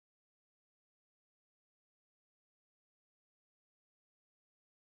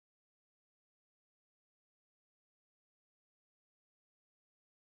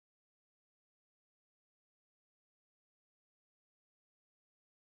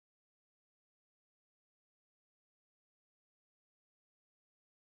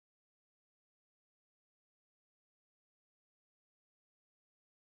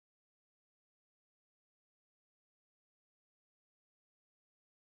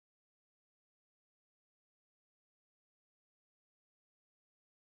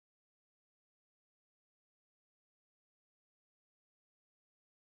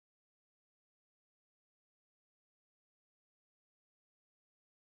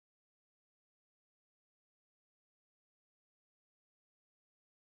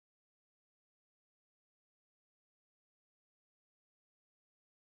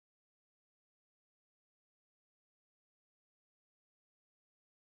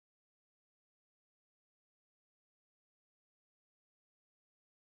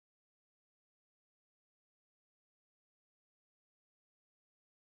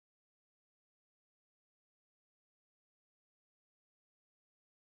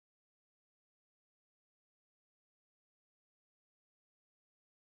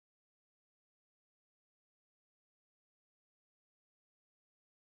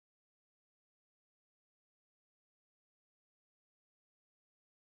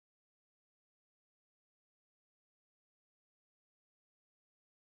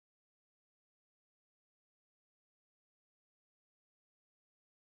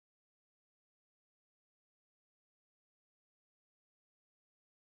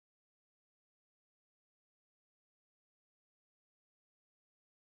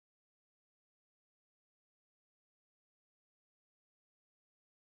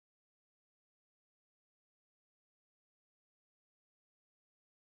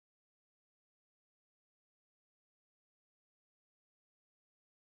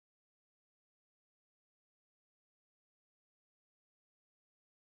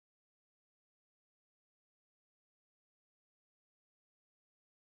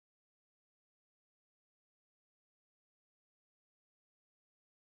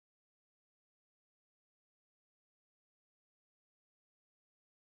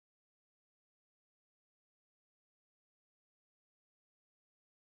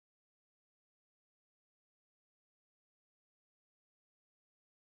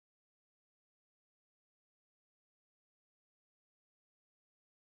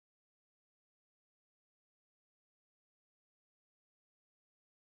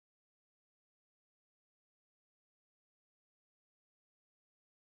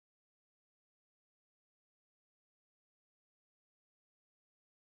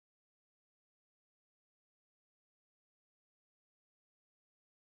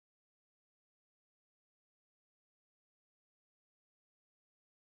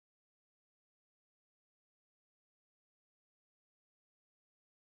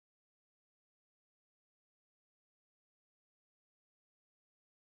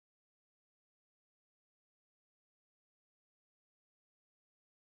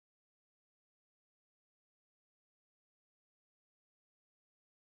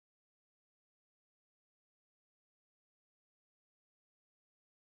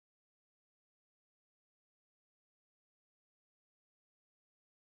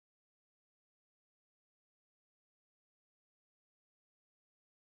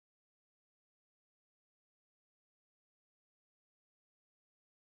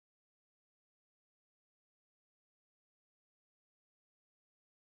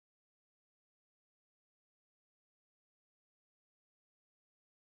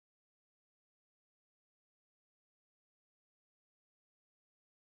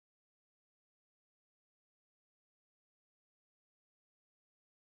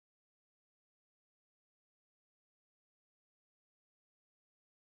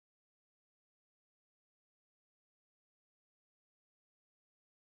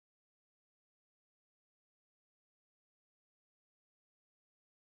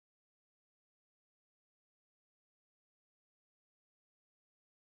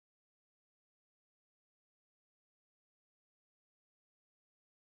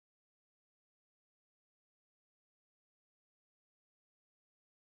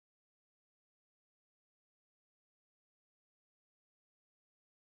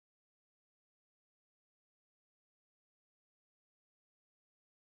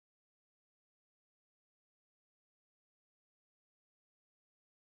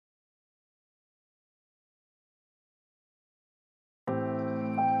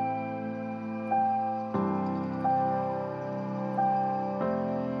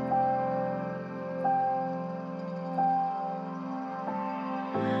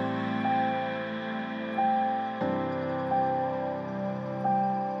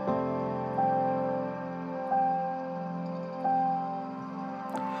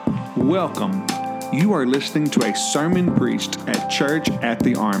Welcome. You are listening to a sermon preached at church at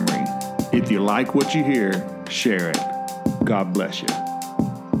the Armory. If you like what you hear, share it. God bless you.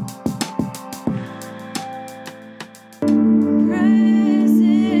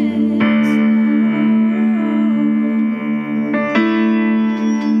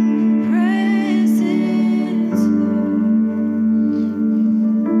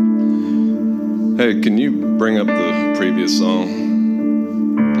 Hey, can you bring up the previous song,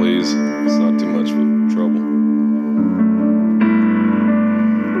 please? It's not too much trouble.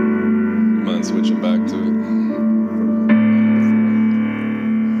 You mind switching back to it?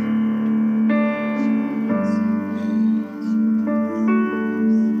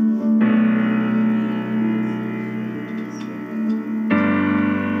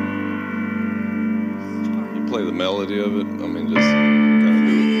 You play the melody of it? I mean, just kind of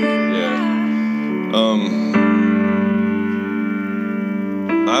do it. Yeah.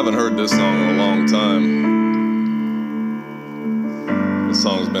 I haven't heard this song in a long time. This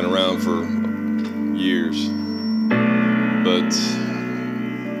song's been around for years. But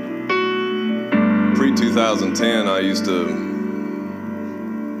pre-2010, I used to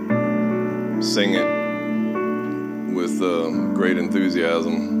sing it with great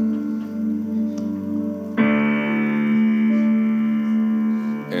enthusiasm.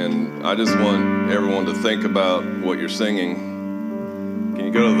 And I just want everyone to think about what you're singing. Can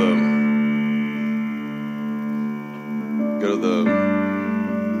you go to the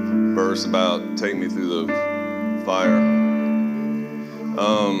verse about take me through the fire?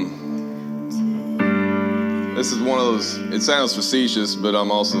 This is one of those, it sounds facetious, but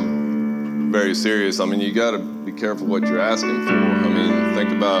I'm also very serious. I mean, you got to be careful what you're asking for. I mean,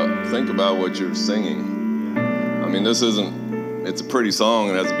 think about what you're singing. I mean, this isn't, it's a pretty song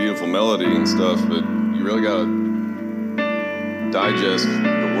and has a beautiful melody and stuff, but you really got to digest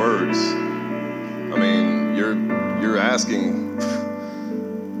the words. I mean, you're asking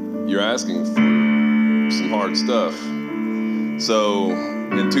for some hard stuff. So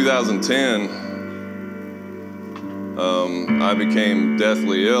in 2010, I became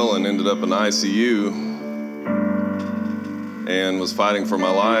deathly ill and ended up in ICU and was fighting for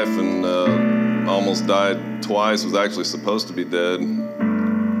my life and almost died twice. Was actually supposed to be dead.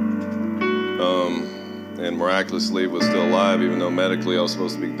 And miraculously was still alive, even though medically I was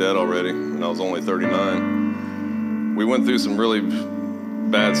supposed to be dead already, and I was only 39. We went through some really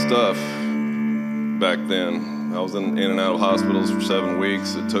bad stuff back then. I was in and out of hospitals for 7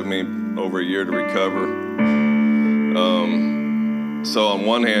 weeks. It took me over a year to recover. So on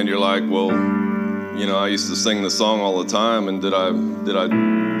one hand, you're like, well, you know, I used to sing this song all the time, and did I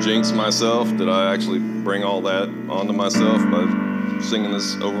jinx myself? Did I actually bring all that onto myself by singing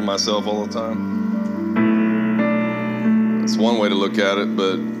this over myself all the time? It's one way to look at it,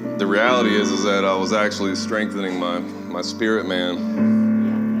 but the reality is that I was actually strengthening my spirit, man.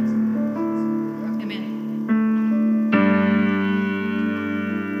 Amen.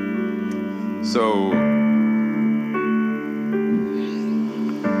 So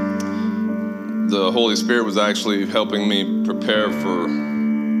the Holy Spirit was actually helping me prepare for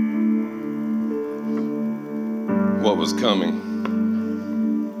what was coming.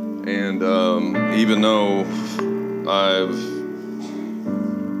 And even though I've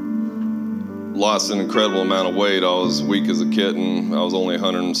lost an incredible amount of weight. I was weak as a kitten. I was only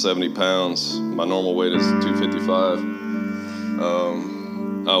 170 pounds. My normal weight is 255.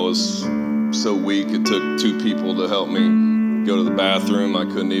 I was so weak, it took 2 people to help me go to the bathroom. I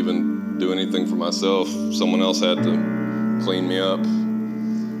couldn't even do anything for myself. Someone else had to clean me up.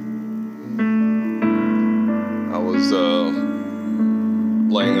 I was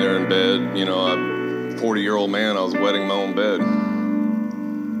laying there in bed, you know, 40-year-old man, I was wetting my own bed,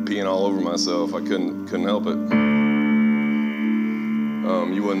 peeing all over myself. I couldn't help it.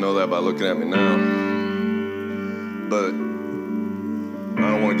 You wouldn't know that by looking at me now. But I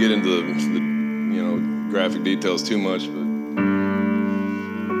don't want to get into the graphic details too much, but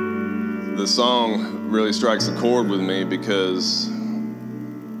the song really strikes a chord with me because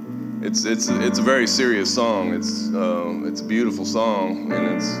it's a very serious song. It's a beautiful song, and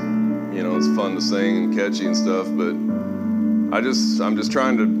it's fun to sing and catchy and stuff, but I'm just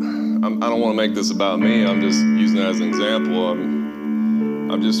trying to, I don't want to make this about me. I'm just using it as an example.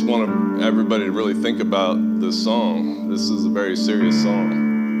 I just want everybody to really think about this song. This is a very serious song.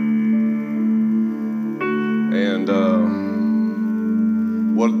 And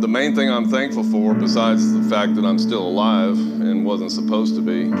what the main thing I'm thankful for, besides the fact that I'm still alive and wasn't supposed to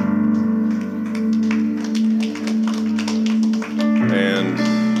be, and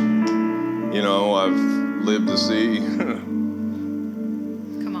I've lived to see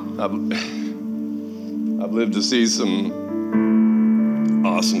I've lived to see some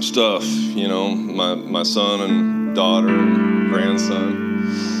awesome stuff, you know, my son and daughter and grandson.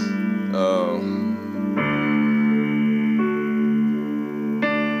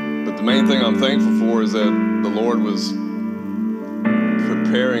 But the main thing I'm thankful for is that the Lord was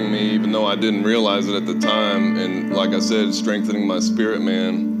preparing me, even though I didn't realize it at the time, and like I said, strengthening my spirit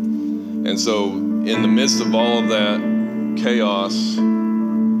man. And so in the midst of all of that chaos,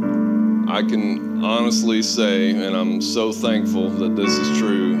 I can honestly say, and I'm so thankful that this is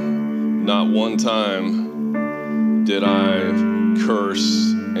true, not one time did I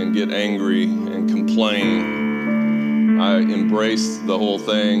curse and get angry and complain. I embraced the whole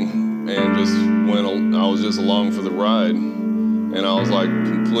thing and just I was just along for the ride. And I was like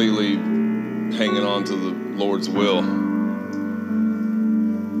completely hanging on to the Lord's will.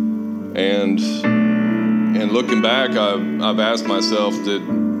 And looking back, I've asked myself,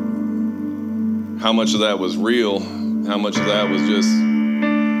 how much of that was real? How much of that was just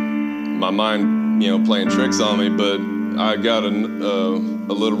my mind, playing tricks on me? But I got a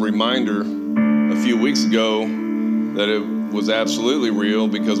little reminder a few weeks ago that it was absolutely real,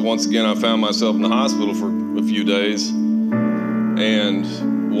 because once again I found myself in the hospital for a few days.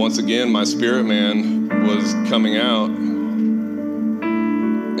 And once again, my spirit man was coming out,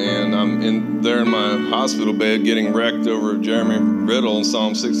 and I'm there in my hospital bed getting wrecked over Jeremy Riddle in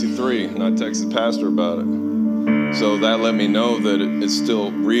Psalm 63, and I texted Pastor about it. So that let me know that it's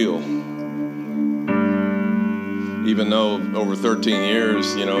still real. Even though over 13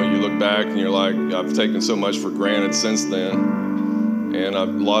 years, you look back and you're like, I've taken so much for granted since then. And a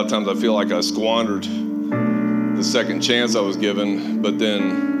lot of times I feel like I squandered the second chance I was given, but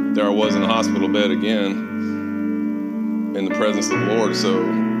then there I was in a hospital bed again in the presence of the Lord, so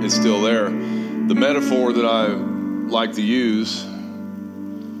it's still there. The metaphor that I like to use,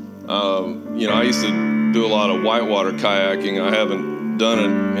 I used to do a lot of whitewater kayaking. I haven't done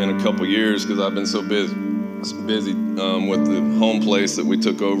it in a couple years because I've been so busy with the home place that we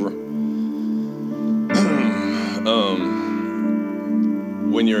took over.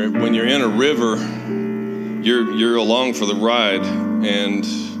 When you're in a river, you're along for the ride, and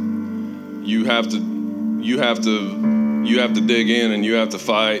you have to dig in, and you have to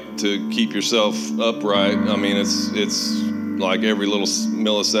fight to keep yourself upright. I mean, it's like every little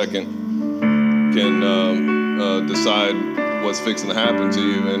millisecond can decide what's fixing to happen to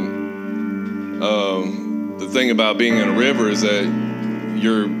you. And the thing about being in a river is that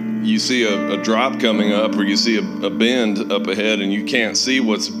you see a drop coming up, or you see a bend up ahead, and you can't see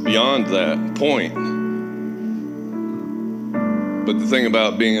what's beyond that point. But the thing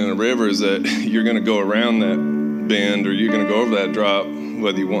about being in a river is that you're going to go around that bend, or you're going to go over that drop,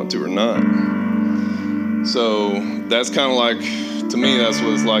 whether you want to or not. So that's kind of like, to me, that's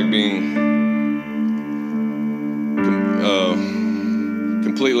what it's like being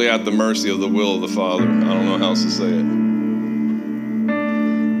completely at the mercy of the will of the Father. I don't know how else to say it.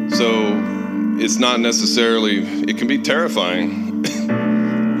 So it's not necessarily, it can be terrifying,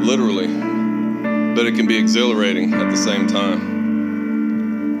 literally, but it can be exhilarating at the same time.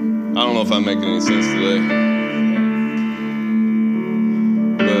 I don't know if I'm making any sense today,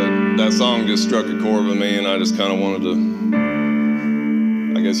 but that song just struck a chord with me, and I just kind of wanted to,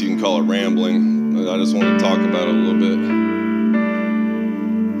 I guess you can call it rambling, but I just wanted to talk about it a little bit.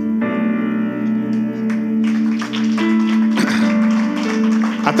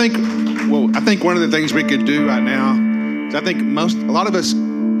 I think one of the things we could do right now is, I think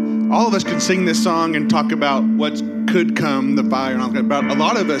all of us can sing this song and talk about what could come, the fire, and all that. But a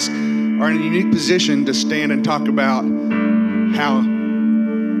lot of us are in a unique position to stand and talk about how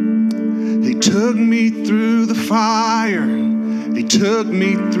He took me through the fire, He took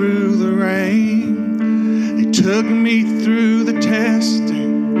me through the rain, He took me through the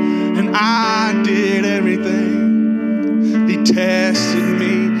testing, and I did everything. He tested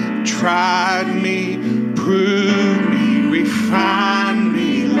me, tried me, proved me, refined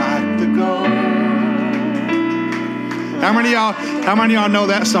me like the gold. How many of y'all know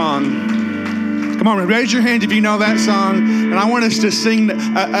that song? Come on, raise your hand if you know that song. And I want us to sing.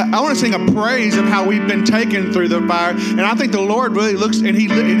 I want to sing a praise of how we've been taken through the fire. And I think the Lord really looks and He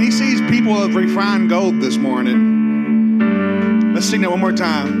sees people of refined gold this morning. Let's sing that one more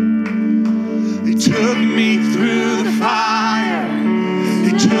time. He took me through the fire.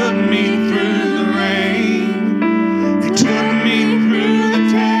 He took me through the rain. He took me through the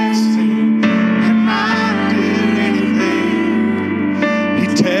testing, and I did anything. He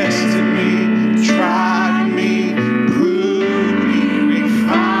tested me, tried me, proved me,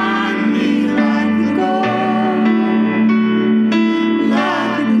 refined me like the gold,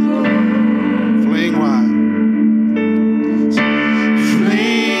 like the gold.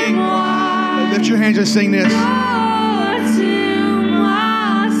 Just sing this.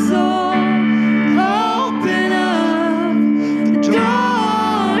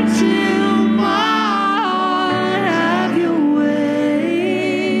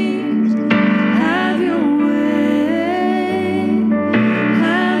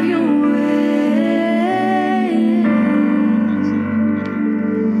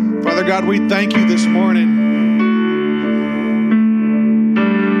 God, we thank you this morning.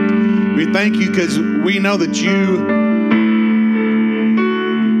 We thank you because we know that you,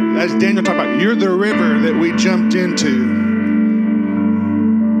 as Daniel talked about, you're the river that we jumped into.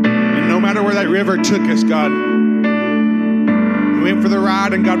 And no matter where that river took us, God, we went for the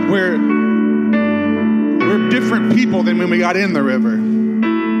ride, and God, we're different people than when we got in the river.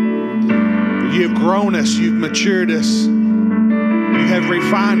 You have grown us, you've matured us. You have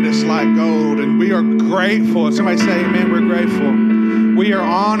refined us like gold, and we are grateful. Somebody say amen, we're grateful. We are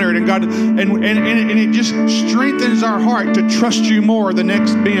honored, and God, and it just strengthens our heart to trust you more the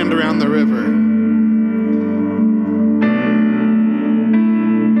next bend around the river.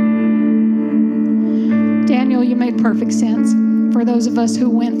 Daniel, you made perfect sense. For those of us who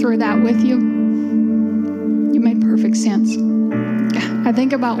went through that with you, you made perfect sense. I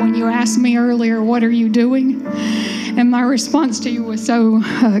think about when you asked me earlier, what are you doing? And my response to you was so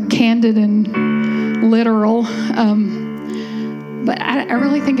candid and literal. But I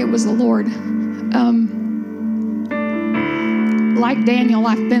really think it was the Lord. Like Daniel,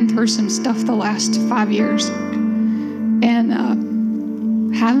 I've been through some stuff the last 5 years. And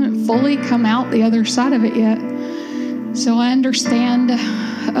haven't fully come out the other side of it yet. So I understand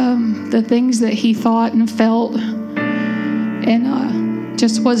the things that he thought and felt. And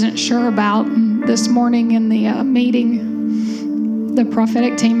just wasn't sure about. This morning in the meeting the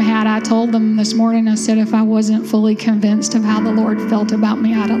prophetic team had, I told them this morning, I said, if I wasn't fully convinced of how the Lord felt about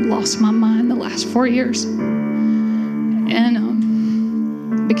me, I'd have lost my mind the last 4 years. And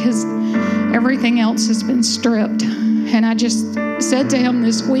because everything else has been stripped. And I just said to him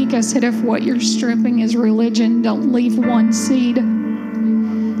this week, I said, if what you're stripping is religion, don't leave one seed.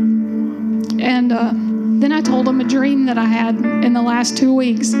 And then I told him a dream that I had in the last 2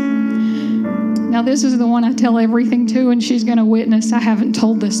 weeks. Now, this is the one I tell everything to, and she's going to witness. I haven't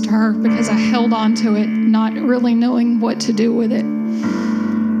told this to her because I held on to it, not really knowing what to do with it.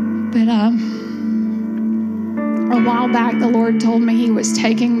 But a while back, the Lord told me he was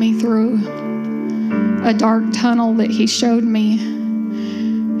taking me through a dark tunnel that he showed me.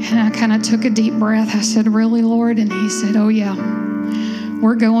 And I kind of took a deep breath. I said, really, Lord? And he said, oh, yeah.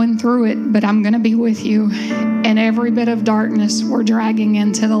 We're going through it, but I'm going to be with you. And every bit of darkness we're dragging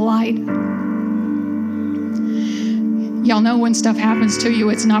into the light. Y'all know when stuff happens to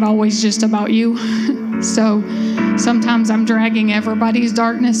you, it's not always just about you. So sometimes I'm dragging everybody's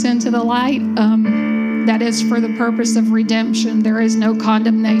darkness into the light. That is for the purpose of redemption. There is no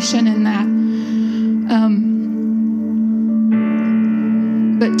condemnation in that.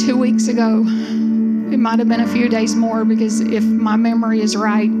 But 2 weeks ago, it might have been a few days more, because if my memory is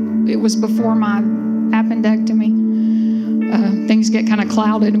right, it was before my appendectomy. Things get kind of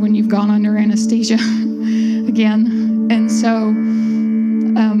clouded when you've gone under anesthesia again. And so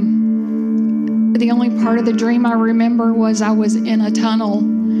the only part of the dream I remember was I was in a tunnel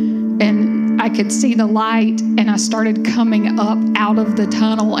and I could see the light, and I started coming up out of the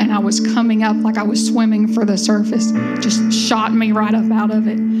tunnel, and I was coming up like I was swimming for the surface. Just shot me right up out of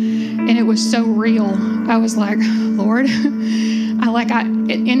it. And it was so real. I was like, Lord,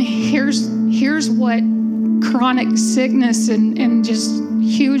 and here's what chronic sickness and just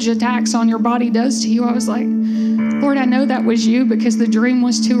huge attacks on your body does to you. I was like, Lord, I know that was you because the dream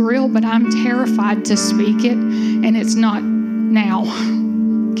was too real, but I'm terrified to speak it, and it's not now,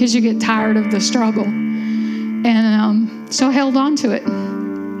 because you get tired of the struggle. And so I held on to it.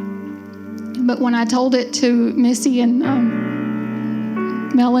 But when I told it to Missy and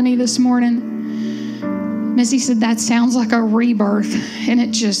Melanie this morning, Missy said, that sounds like a rebirth. And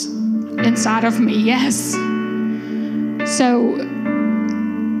it just, inside of me, yes. So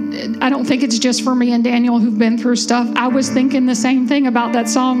I don't think it's just for me and Daniel who've been through stuff. I was thinking the same thing about that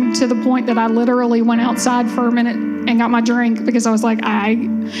song, to the point that I literally went outside for a minute and got my drink, because I was like,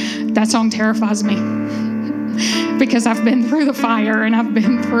 that song terrifies me. Because I've been through the fire, and I've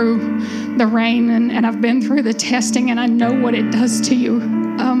been through the rain, and I've been through the testing, and I know what it does to you.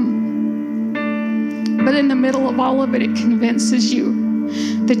 But in the middle of all of it, it convinces you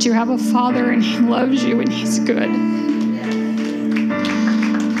that you have a Father, and he loves you, and he's good.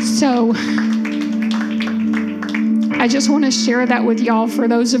 So I just want to share that with y'all, for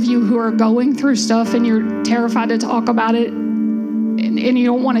those of you who are going through stuff and you're terrified to talk about it. and you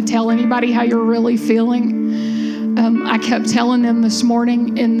don't want to tell anybody how you're really feeling. I kept telling them this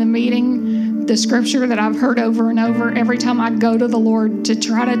morning in the meeting the scripture that I've heard over and over every time I go to the Lord to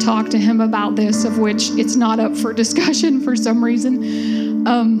try to talk to him about this, of which it's not up for discussion for some reason,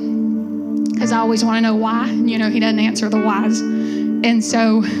 because I always want to know why. He doesn't answer the whys. And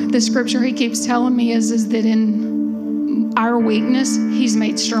so the scripture he keeps telling me is that in our weakness, he's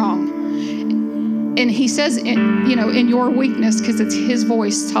made strong. And he says, in your weakness, because it's his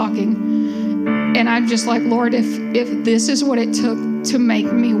voice talking. And I'm just like, Lord, if this is what it took to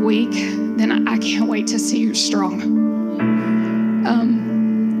make me weak, then I can't wait to see you strong.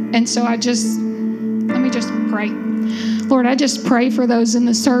 And so let me just pray. Lord, I just pray for those in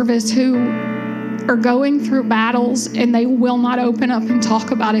the service who are going through battles and they will not open up and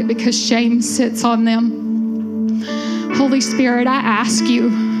talk about it because shame sits on them. Holy Spirit, I ask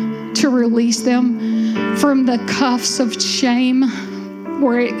you to release them from the cuffs of shame,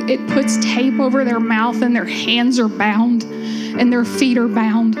 where it puts tape over their mouth and their hands are bound and their feet are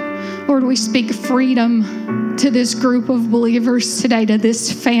bound. Lord, we speak freedom to this group of believers today, to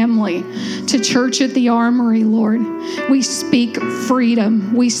this family, to Church at the Armory, Lord. We speak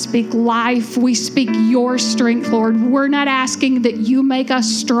freedom. We speak life. We speak your strength, Lord. We're not asking that you make us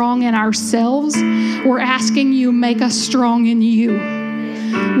strong in ourselves. We're asking you make us strong in you.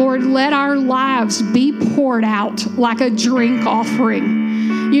 Lord, let our lives be poured out like a drink offering.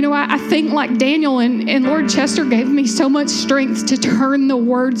 I think like Daniel and Lord Chester gave me so much strength to turn the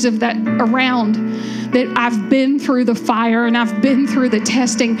words of that around, that I've been through the fire and I've been through the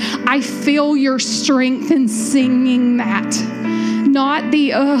testing. I feel your strength in singing that. Not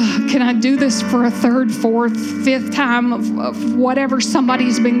the, can I do this for a third, fourth, fifth time of whatever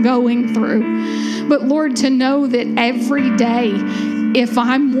somebody's been going through. But Lord, to know that every day, if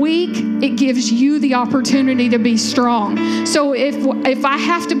I'm weak, it gives you the opportunity to be strong. So if I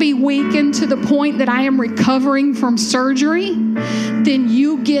have to be weakened to the point that I am recovering from surgery, then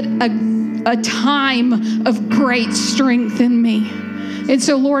you get a time of great strength in me. And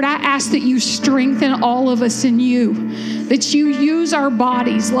so, Lord, I ask that you strengthen all of us in you, that you use our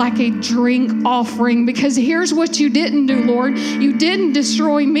bodies like a drink offering, because here's what you didn't do, Lord. You didn't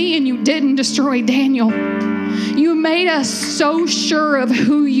destroy me and you didn't destroy Daniel. You made us so sure of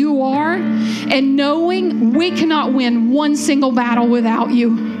who you are and knowing we cannot win one single battle without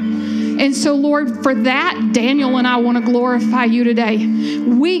you. And so, Lord, for that, Daniel and I want to glorify you today.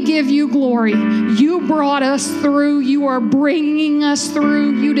 We give you glory. You brought us through. You are bringing us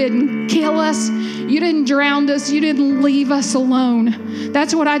through. You didn't kill us. You didn't drown us. You didn't leave us alone.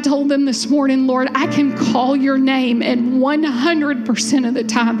 That's what I told them this morning, Lord. I can call your name, and 100% of the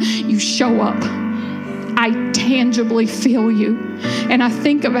time, you show up. I tangibly feel you. And I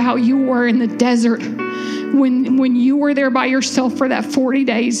think of how you were in the desert when you were there by yourself for that 40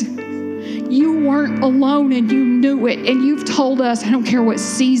 days. You weren't alone and you knew it. And you've told us, I don't care what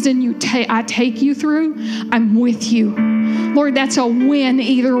season I take you through, I'm with you. Lord, that's a win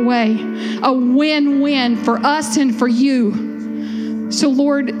either way. A win-win for us and for you. So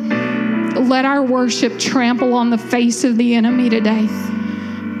Lord, let our worship trample on the face of the enemy today.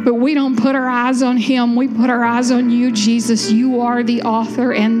 But we don't put our eyes on him. We put our eyes on you, Jesus. You are the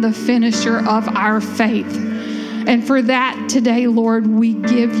author and the finisher of our faith. And for that today, Lord, we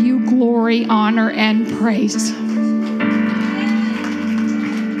give you glory, honor, and praise.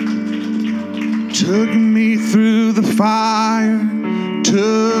 Took me through the fire,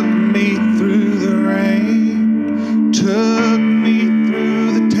 took me through the rain, took me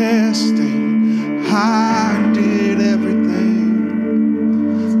through the testing. I did everything.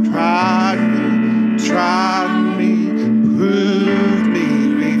 Tried me, proved me,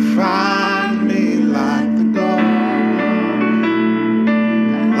 refined me like the gold.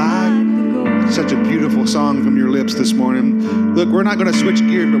 Such a beautiful song from your lips this morning. Look, we're not going to switch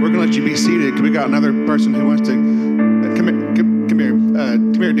gears, but we're going to let you be seated because we got another person who wants to come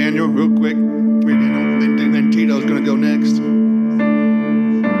here, Daniel, real quick. Come here, Daniel. And then Tito's going to go next.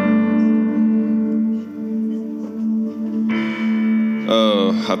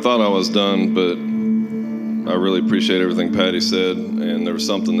 I thought I was done, but I really appreciate everything Patty said, and there was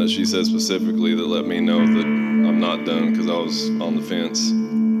something that she said specifically that let me know that I'm not done because I was on the fence.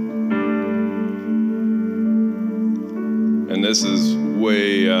 And this is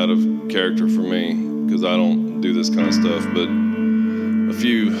way out of character for me because I don't do this kind of stuff, but a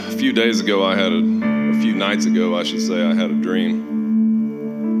few days ago a few nights ago I should say, I had a dream.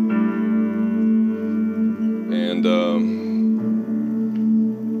 And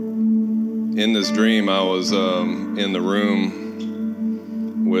in this dream, I was in the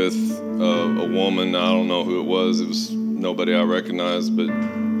room with a woman. I don't know who it was. It was nobody I recognized, but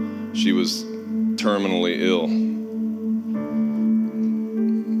she was terminally ill.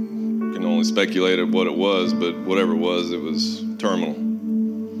 Can only speculate at what it was, but whatever it was terminal.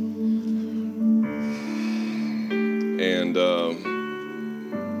 And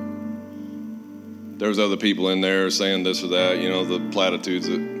there's other people in there saying this or that, you know, the platitudes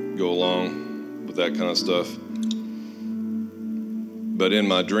that go along with that kind of stuff. But in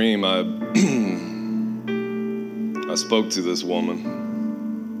my dream, I spoke to this woman.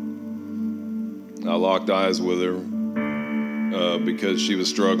 I locked eyes with her because she was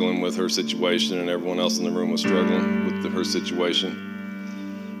struggling with her situation, and everyone else in the room was struggling with her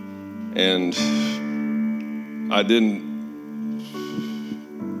situation. And I didn't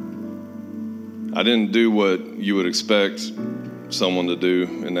do what you would expect someone to do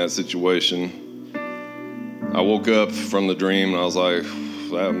in that situation. I woke up from the dream and I was like,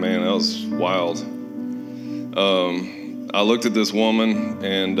 that was wild. I looked at this woman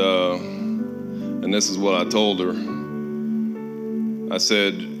and this is what I told her. I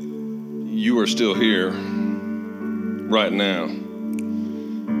said, you are still here right now.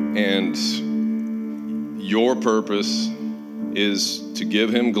 And your purpose is to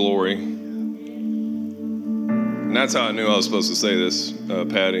give him glory. And that's how I knew I was supposed to say this,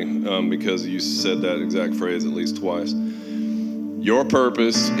 Patty, because you said that exact phrase at least twice. Your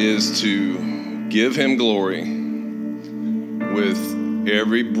purpose is to give him glory with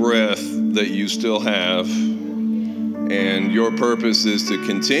every breath that you still have. And your purpose is to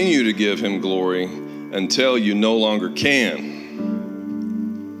continue to give him glory until you no longer can.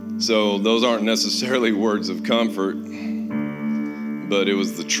 So those aren't necessarily words of comfort, but it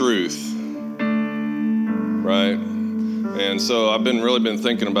was the truth. Right? And so I've really been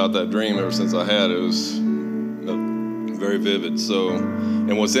thinking about that dream ever since I had it. It was very vivid. So,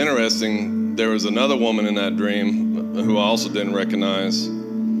 and what's interesting, there was another woman in that dream who I also didn't recognize,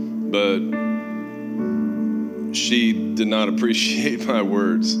 but she did not appreciate my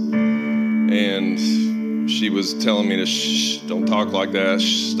words. And she was telling me to shh, don't talk like that,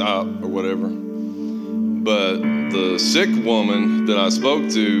 stop, or whatever. But the sick woman that I spoke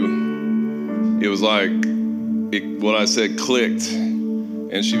to, it was like, what I said clicked,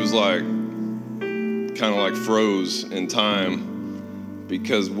 and she was like, kind of like froze in time,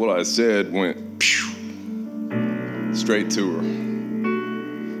 because what I said went pew, straight to her.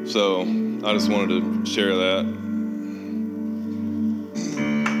 So I just wanted to share that.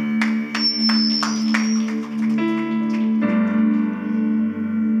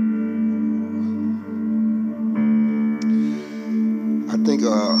 I think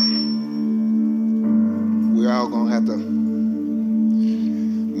we're all gonna have to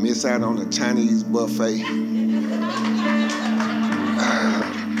miss out on the Chinese buffet.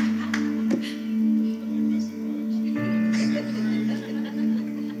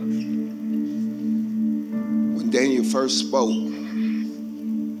 When Daniel first spoke,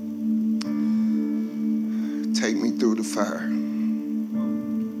 take me through the fire,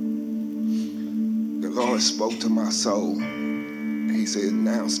 the Lord spoke to my soul. He said,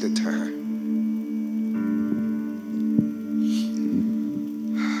 now's the time.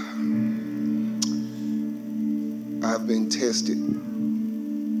 I've been tested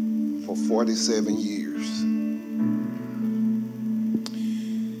for 47 years.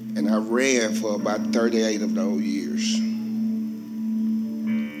 And I ran for about 38 of those years.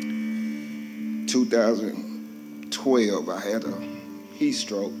 2012, I had a heat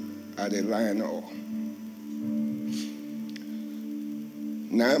stroke out at Lion Oil.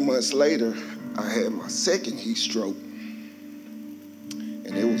 9 months later, I had my second heat stroke, and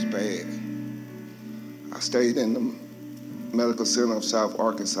it was bad. I stayed in the Medical Center of South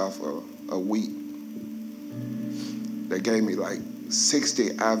Arkansas for a week. They gave me like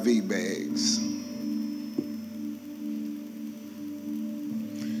 60 IV bags.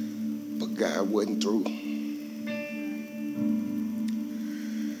 But God wasn't through.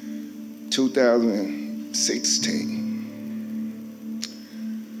 2016.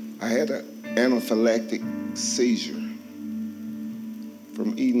 I had an anaphylactic seizure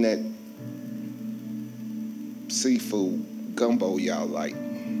from eating that seafood gumbo y'all like.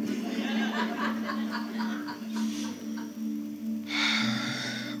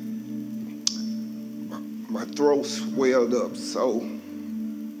 My throat swelled up so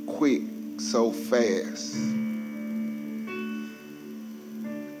quick, so fast,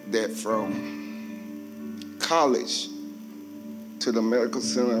 that from college to the Medical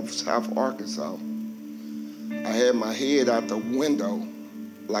Center of South Arkansas, I had my head out the window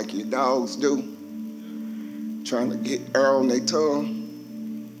like your dogs do, trying to get air on their tongue.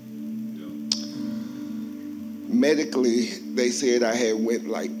 medically, they said I had went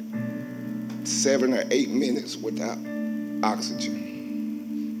like 7 or 8 minutes without oxygen.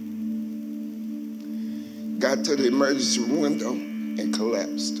 Got to the emergency window and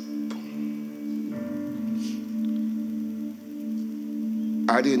collapsed.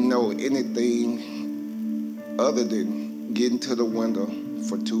 I didn't know anything other than getting to the window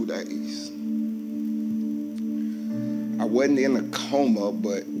for 2 days. I wasn't in a coma,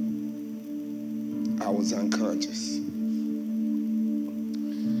 but I was unconscious.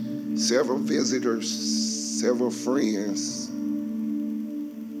 Several visitors, several friends,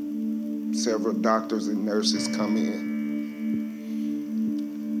 several doctors and nurses come in.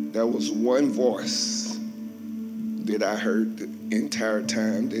 There was one voice that I heard the entire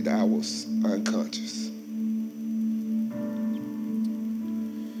time that I was unconscious.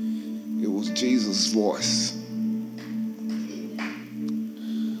 It was Jesus' voice.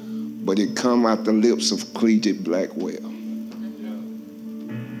 But it come out the lips of Clegiate Blackwell.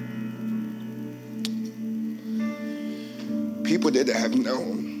 People that I've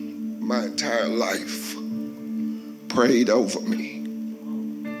known my entire life prayed over me.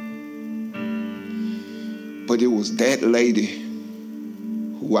 But it was that lady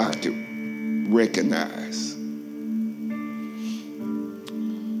who I could recognize.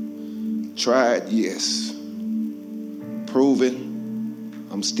 Tried, yes. Proven,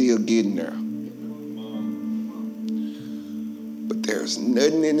 I'm still getting there. But there's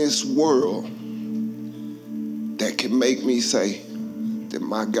nothing in this world that can make me say that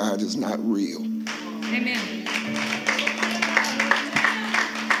my God is not real. Amen.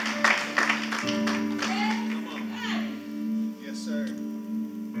 Yes, sir.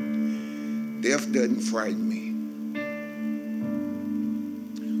 Death doesn't frighten me.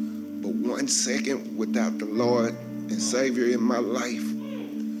 But 1 second without the Lord and Savior in my life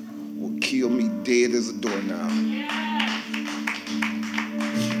will kill me dead as a doorknob.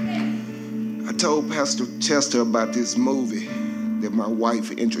 I told Pastor Chester about this movie that my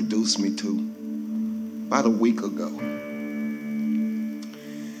wife introduced me to about a week ago.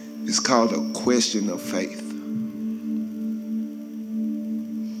 It's called A Question of Faith.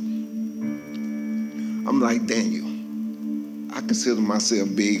 I'm like Daniel. I consider myself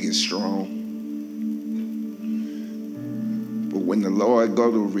big and strong. But when the Lord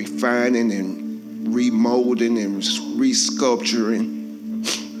go to refining and remolding and resculpturing,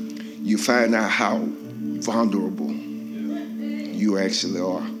 you find out how vulnerable you actually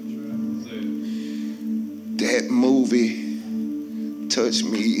are. That movie touched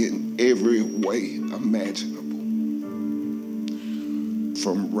me in every way imaginable.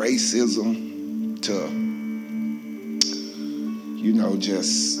 From racism to,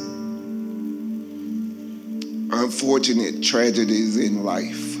 just unfortunate tragedies in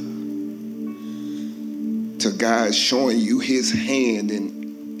life, to God showing you his hand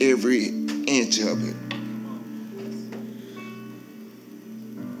in every inch of it.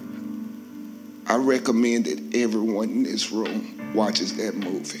 I recommend that everyone in this room watches that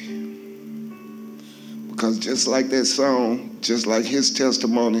movie. Because just like that song, just like his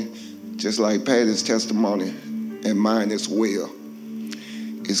testimony, just like Patty's testimony, and mine as well,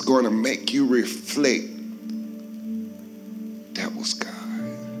 it's going to make you reflect, that was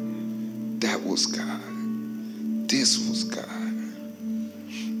God. That was God. This was God.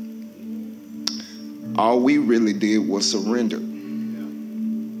 All we really did was surrender.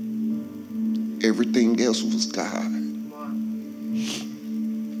 Everything else was God.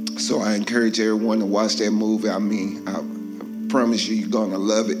 So I encourage everyone to watch that movie. I promise you, you're going to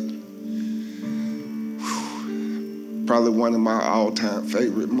love it. Probably one of my all-time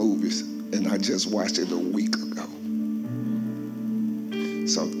favorite movies, and I just watched it a week ago.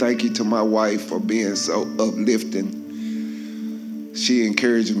 So thank you to my wife for being so uplifting. She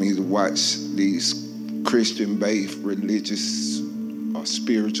encouraged me to watch these Christian-based religious or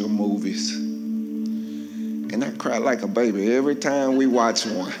spiritual movies. And I cry like a baby every time we watch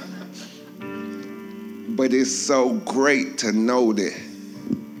one. But it's so great to know that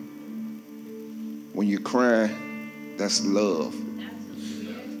when you're crying, that's love.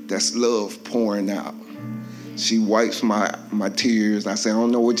 That's love pouring out. She wipes my tears. I say, I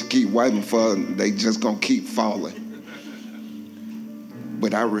don't know what you keep wiping for. They just gonna keep falling.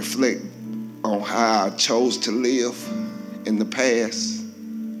 But I reflect on how I chose to live in the past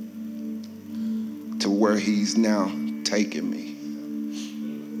to where he's now taking me.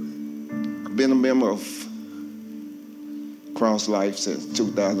 I've been a member of Cross Life since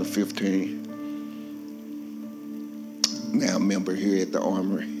 2015. Now a member here at the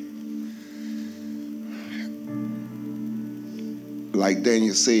Armory. Like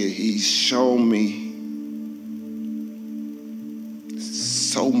Daniel said, he's shown me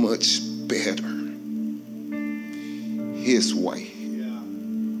much better. His way.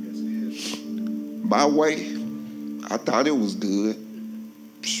 My way, I thought it was good.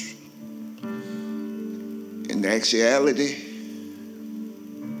 In actuality,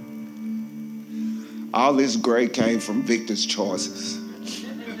 all this gray came from Victor's choices.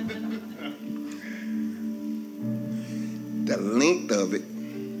 The length of it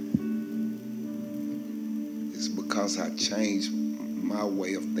is because I changed my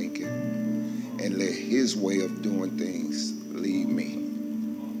way of thinking and let his way of doing things lead me.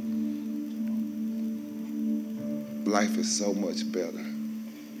 Life is so much better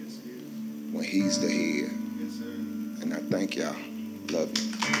when he's the head. And I thank y'all. Love you.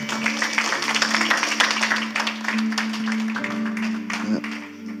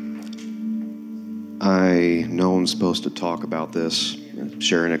 I know I'm supposed to talk about this,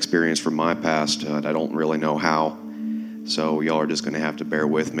 share an experience from my past. I don't really know how, so y'all are just going to have to bear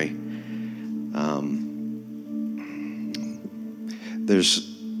with me.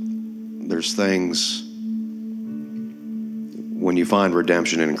 There's things when you find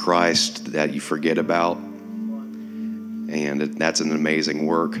redemption in Christ that you forget about, and that's an amazing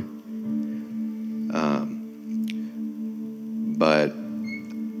work. But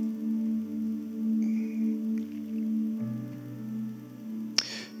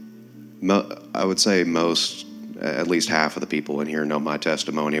I would say most, at least half of the people in here know my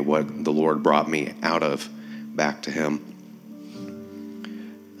testimony of what the Lord brought me out of back to Him.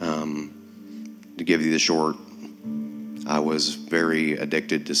 To give you the short, I was very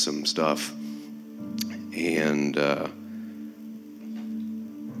addicted to some stuff, and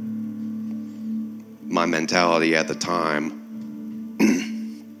my mentality at the time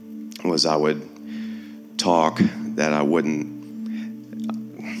was I would talk that I wouldn't,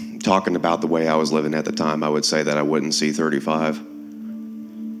 talking about the way I was living at the time, I would say that I wouldn't see 35.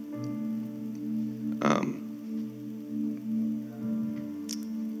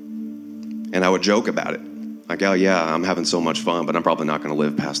 And I would joke about it. Like, oh yeah, I'm having so much fun, but I'm probably not going to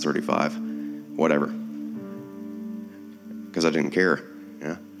live past 35. Whatever. Because I didn't care.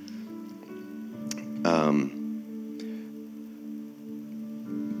 Yeah.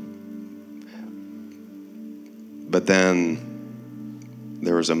 But then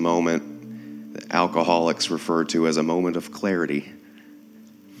there was a moment that alcoholics refer to as a moment of clarity.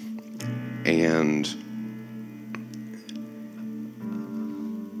 And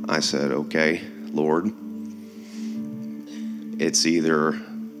I said, okay, Lord, it's either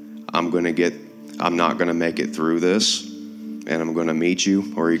I'm not going to make it through this and I'm going to meet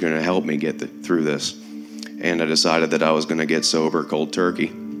you, or you're going to help me get through this. And I decided that I was going to get sober cold turkey.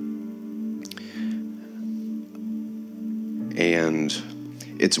 And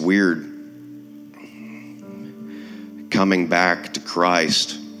it's weird coming back to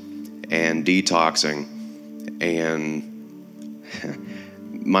Christ and detoxing. And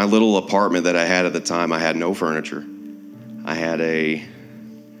my little apartment that I had at the time, I had no furniture. I had a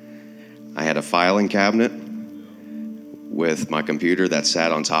filing cabinet with my computer that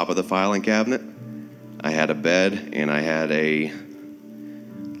sat on top of the filing cabinet. I had a bed, and I had a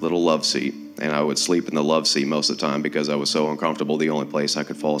little love seat. And I would sleep in the love seat most of the time because I was so uncomfortable. The only place I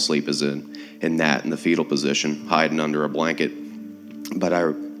could fall asleep is in the fetal position, hiding under a blanket. But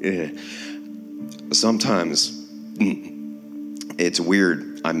sometimes it's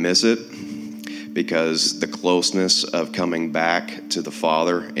weird. I miss it because the closeness of coming back to the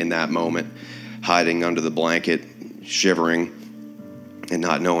Father in that moment, hiding under the blanket, shivering, and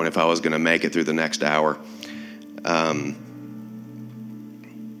not knowing if I was going to make it through the next hour.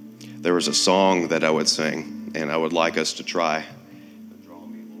 There was a song that I would sing, and I would like us to try. Draw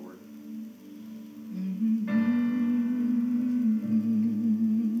me, Lord.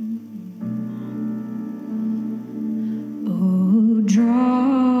 Oh,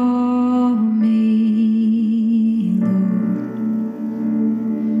 draw me, Lord.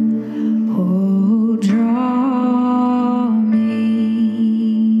 Oh, draw me,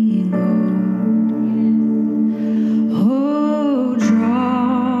 Lord. Oh,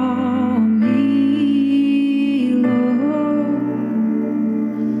 draw me, Lord.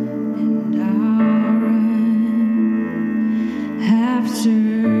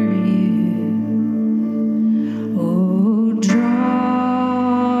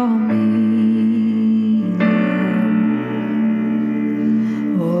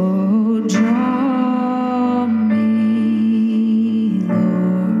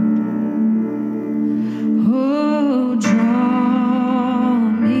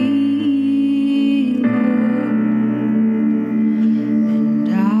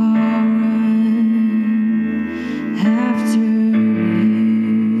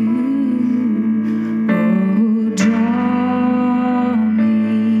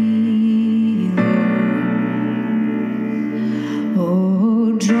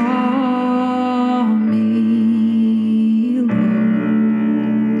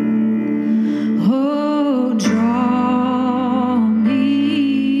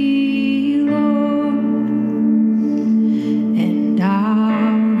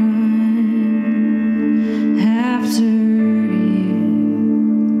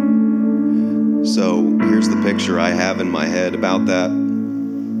 picture I have in my head about that.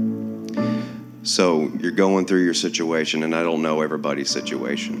 So you're going through your situation, and I don't know everybody's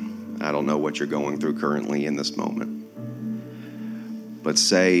situation. I don't know what you're going through currently in this moment. But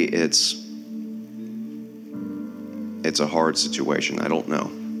say it's a hard situation. I don't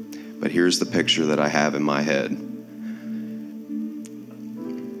know. But here's the picture that I have in my head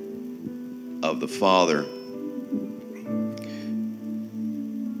of the Father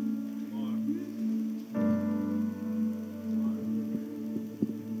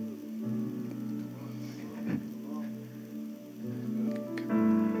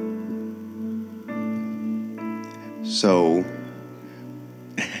So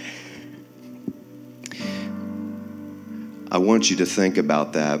I want you to think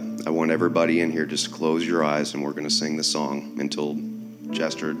about that. I want everybody in here just to close your eyes, and we're going to sing the song until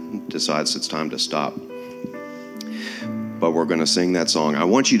Chester decides it's time to stop. But we're going to sing that song. I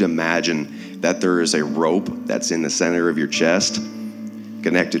want you to imagine that there is a rope that's in the center of your chest,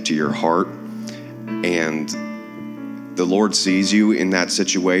 connected to your heart, and the Lord sees you in that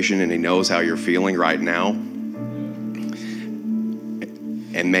situation, and He knows how you're feeling right now.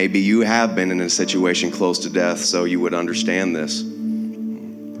 And maybe you have been in a situation close to death, so you would understand this.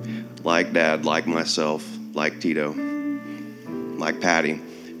 Like Dad, like myself, like Tito, like Patty.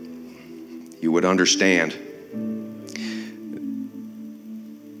 You would understand.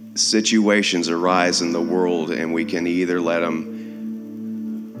 Situations arise in the world, and we can either let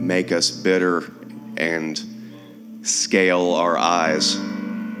them make us bitter and scale our eyes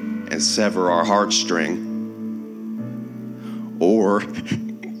and sever our heartstring, or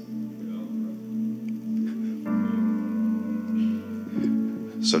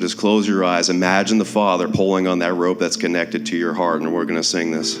so just close your eyes. Imagine the Father pulling on that rope that's connected to your heart, and we're going to sing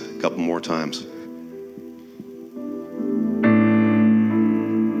this a couple more times.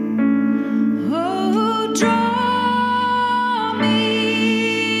 Oh, draw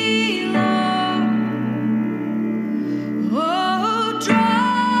me, Lord. Oh,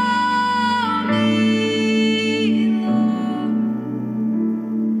 draw me, Lord.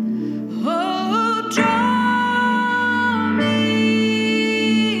 Oh, draw me,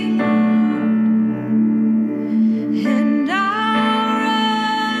 Lord. And I'll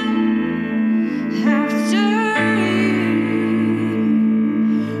run after you.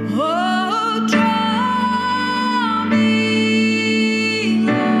 Oh, draw me,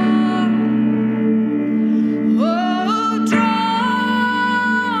 Lord. Oh, draw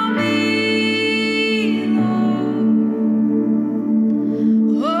me, Lord.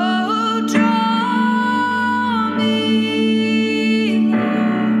 Oh, draw me,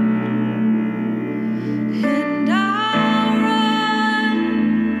 Lord. And I'll run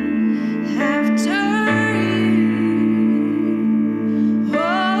after you.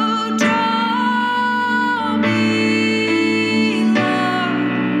 Oh, draw me, Lord.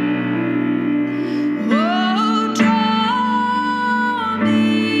 Oh, draw me,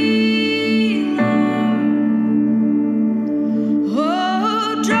 Lord.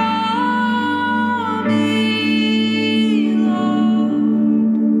 Oh, draw me, Lord.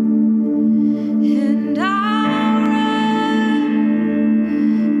 And I'll run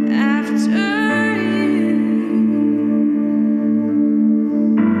after you.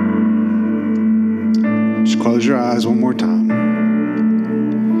 Just close your eyes one more time.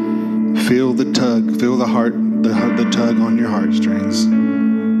 Feel the tug, feel the heart, the tug on your heartstrings.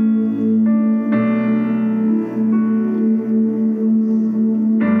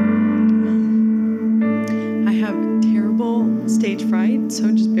 I have terrible stage fright,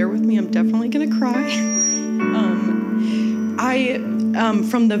 so just bear with me. I'm definitely gonna cry.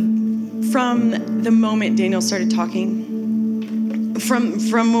 From the moment Daniel started talking,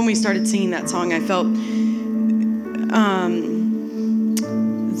 from when we started singing that song, I felt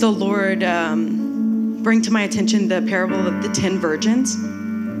the Lord bring to my attention the parable of the 10 virgins.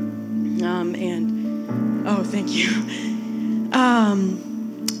 Oh, thank you.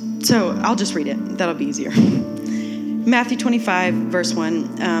 So I'll just read it. That'll be easier. Matthew 25, verse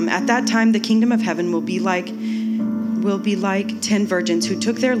 1. At that time, the kingdom of heaven will be like 10 virgins who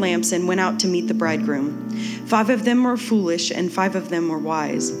took their lamps and went out to meet the bridegroom. 5 of them were foolish and 5 of them were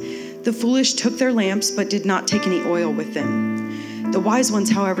wise. The foolish took their lamps but did not take any oil with them. The wise ones,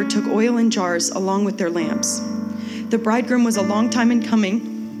 however, took oil in jars along with their lamps. The bridegroom was a long time in coming,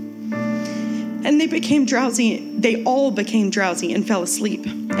 and they all became drowsy and fell asleep.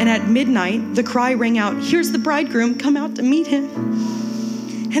 And at midnight, the cry rang out, "Here's the bridegroom, come out to meet him."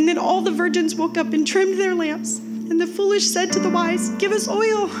 And then all the virgins woke up and trimmed their lamps. And the foolish said to the wise, "Give us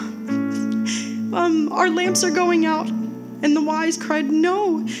oil. Our lamps are going out." And the wise cried,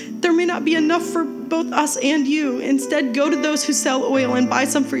 "No, there may not be enough for both us and you. Instead, go to those who sell oil and buy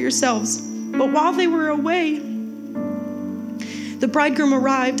some for yourselves." But while they were away, the bridegroom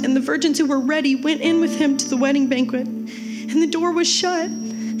arrived, and the virgins who were ready went in with him to the wedding banquet, and the door was shut.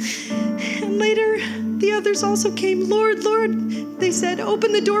 And later, the others also came. "Lord, Lord," they said,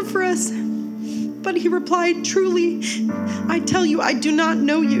 "open the door for us." But he replied, "Truly, I tell you, I do not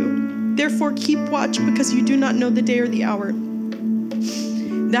know you. Therefore, keep watch, because you do not know the day or the hour."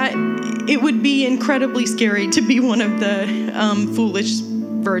 That it would be incredibly scary to be one of the foolish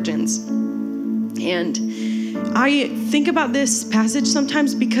virgins. And I think about this passage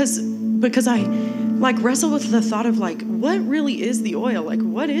sometimes because I wrestle with the thought of what really is the oil?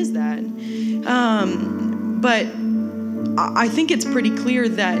 What is that? But I think it's pretty clear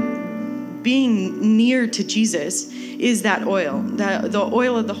that being near to Jesus is that oil, the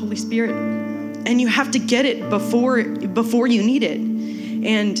oil of the Holy Spirit. And you have to get it before you need it.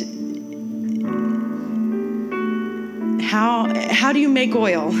 And how do you make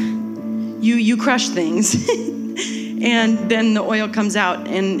oil? You crush things. And then the oil comes out.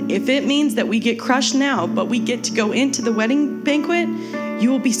 And if it means that we get crushed now, but we get to go into the wedding banquet,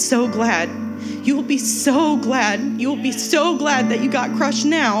 you will be so glad. You will be so glad. You will be so glad that you got crushed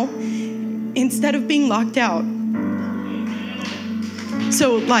now instead of being locked out.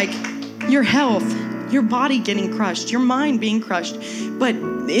 So your health, your body getting crushed, your mind being crushed, but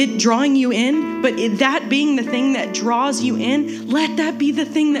it drawing you in, that being the thing that draws you in, let that be the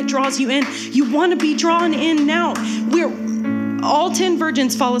thing that draws you in. You want to be drawn in now. All 10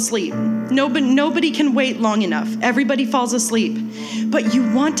 virgins fall asleep. Nobody can wait long enough. Everybody falls asleep. But you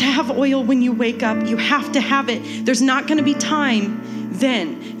want to have oil when you wake up. You have to have it. There's not going to be time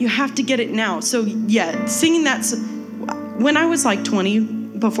then. You have to get it now. So yeah, singing that. When I was 20,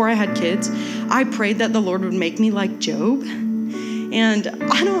 before I had kids, I prayed that the Lord would make me like Job. And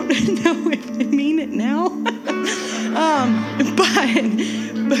I don't know if I mean it now.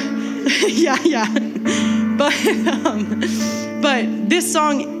 But this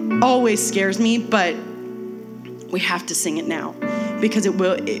song always scares me, but we have to sing it now because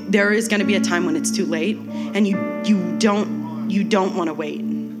there is going to be a time when it's too late and you don't want to wait.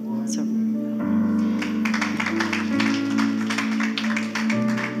 So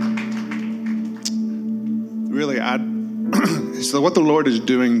really, so what the Lord is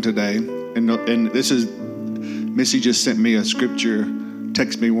doing today, and this is, Missy just sent me a scripture,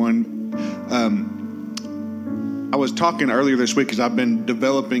 text me one. I was talking earlier this week because I've been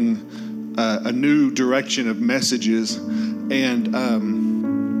developing a new direction of messages, and I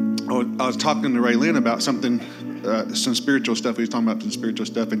was talking to Raylene about something, some spiritual stuff. We was talking about some spiritual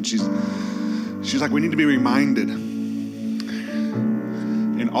stuff, and she's like, we need to be reminded.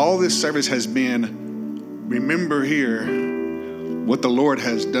 And all this service has been, remember here what the Lord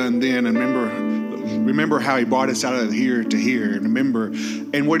has done then, and remember how he brought us out of here to here, and remember.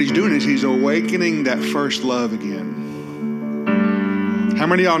 And what he's doing is he's awakening that first love again. How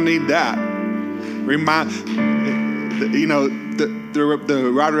many of y'all need that?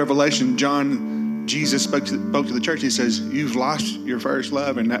 The writer of Revelation, John, Jesus spoke to the church. He says, you've lost your first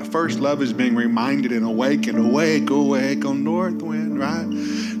love, and that first love is being reminded and awakened. Awake, awake on north wind, right?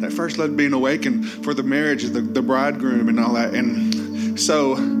 That first love being awakened for the marriage of the bridegroom and all that. And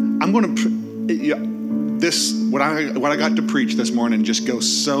so I'm going to, what I got to preach this morning just goes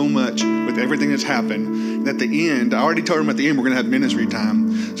so much with everything that's happened. And at the end, I already told them at the end we're going to have ministry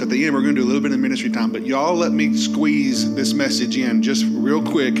time. So at the end, we're going to do a little bit of ministry time. But y'all let me squeeze this message in just real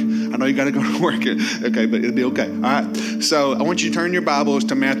quick. I know you got to go to work. Okay, but it'll be okay. All right. So I want you to turn your Bibles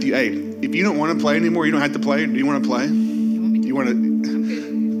to Matthew 8. If you don't want to play anymore, you don't have to play. Do you want to play? You want to?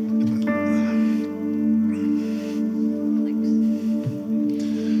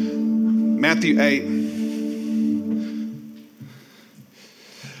 Matthew 8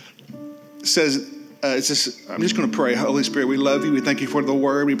 says, I'm just going to pray. Holy Spirit, we love you. We thank you for the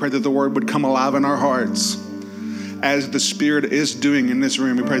word. We pray that the word would come alive in our hearts as the Spirit is doing in this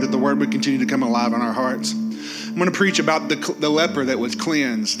room. We pray that the word would continue to come alive in our hearts. I'm going to preach about the leper that was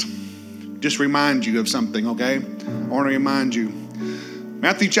cleansed. Just remind you of something, okay? I want to remind you.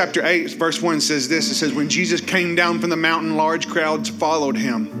 Matthew chapter 8, verse 1 says this. It says, when Jesus came down from the mountain, large crowds followed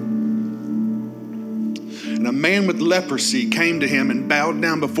him. And a man with leprosy came to him and bowed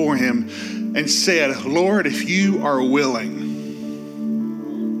down before him and said, Lord, if you are willing.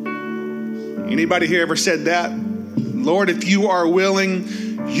 Anybody here ever said that? Lord, if you are willing,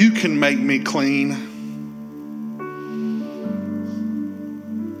 you can make me clean.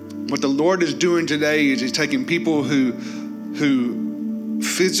 What the Lord is doing today is he's taking people who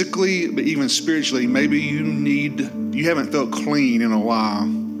physically, but even spiritually, maybe you haven't felt clean in a while.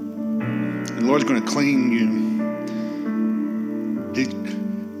 And the Lord's going to clean you.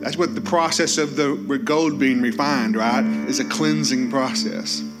 That's what the process of the gold being refined, right? Is a cleansing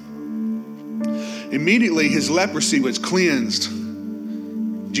process. Immediately his leprosy was cleansed.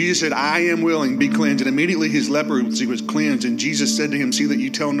 Jesus said, I am willing, be cleansed. And immediately his leprosy was cleansed. And Jesus said to him, see that you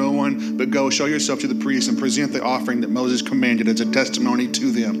tell no one, but go show yourself to the priest and present the offering that Moses commanded as a testimony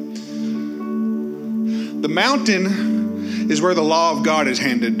to them. The mountain is where the law of God is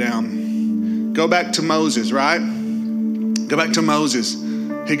handed down. Go back to Moses, right? Go back to Moses.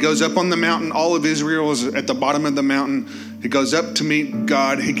 He goes up on the mountain. All of Israel is at the bottom of the mountain. He goes up to meet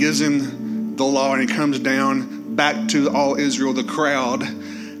God. He gives him the law, and he comes down back to all Israel, the crowd,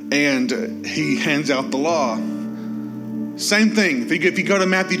 and he hands out the law. Same thing. If you go to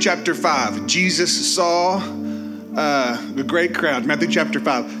Matthew chapter 5, Jesus saw the great crowds. Matthew chapter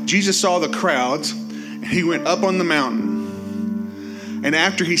 5. Jesus saw the crowds, and he went up on the mountain. And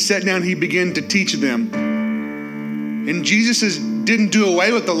after he sat down, he began to teach them. And Jesus didn't do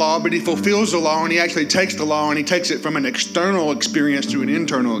away with the law, but he fulfills the law, and he actually takes the law and he takes it from an external experience to an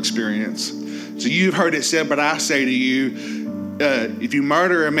internal experience. So you've heard it said, but I say to you, if you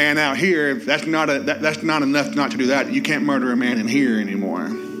murder a man out here, that's not enough not to do that. You can't murder a man in here anymore,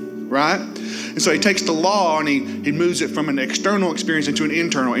 right? And so he takes the law and he moves it from an external experience into an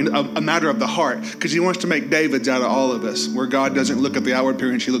internal, a matter of the heart, because he wants to make Davids out of all of us, where God doesn't look at the outward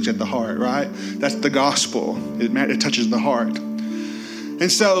appearance, he looks at the heart, right? That's the gospel. It touches the heart.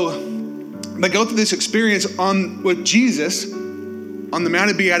 And so they go through this experience with Jesus on the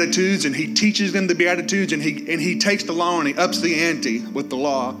Mount of Beatitudes, and he teaches them the Beatitudes, and he takes the law and he ups the ante with the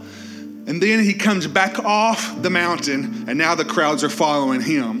law. And then he comes back off the mountain, and now the crowds are following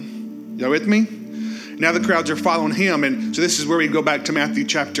him. Y'all with me? Now the crowds are following him. And so this is where we go back to Matthew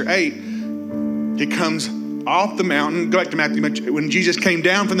chapter 8. He comes off the mountain. Go back to Matthew. When Jesus came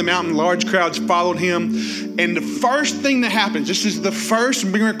down from the mountain, large crowds followed him. And the first thing that happens, this is the first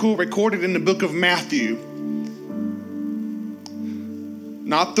miracle recorded in the book of Matthew.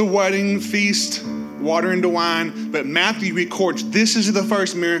 Not the wedding feast, water into wine, but Matthew records this is the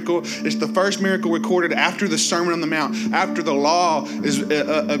first miracle. It's the first miracle recorded after the Sermon on the Mount, after the law is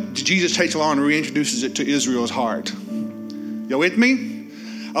Jesus takes the law and reintroduces it to Israel's heart. You with me?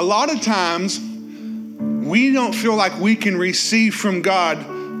 A lot of times we don't feel like we can receive from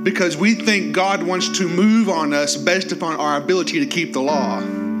God because we think God wants to move on us based upon our ability to keep the law.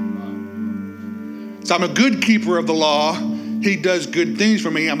 So I'm a good keeper of the law. He does good things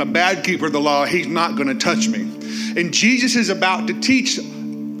for me. I'm a bad keeper of the law. He's not going to touch me. And Jesus is about to teach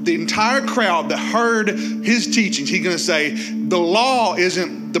the entire crowd that heard his teachings. He's going to say, the law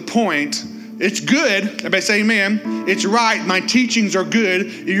isn't the point. It's good. Everybody say amen. It's right. My teachings are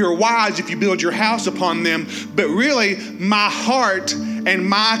good. You're wise if you build your house upon them. But really, my heart and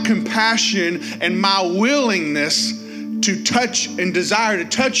my compassion and my willingness to touch and desire to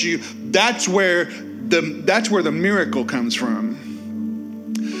touch you, that's where the miracle comes from.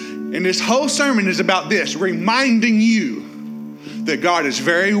 And this whole sermon is about this, reminding you that God is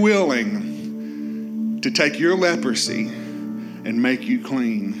very willing to take your leprosy and make you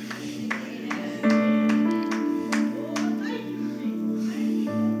clean.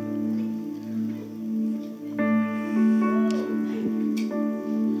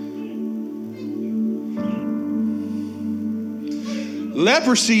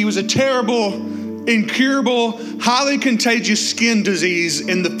 Leprosy was a terrible, incurable, highly contagious skin disease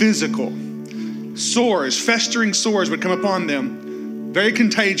in the physical. Sores, festering sores would come upon them. Very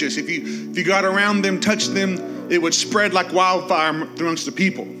contagious. If you got around them, touched them, it would spread like wildfire amongst the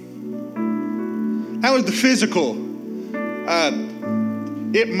people. That was the physical.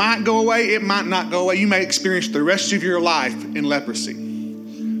 It might go away, it might not go away. You may experience the rest of your life in leprosy.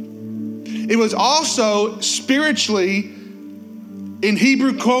 It was also spiritually, in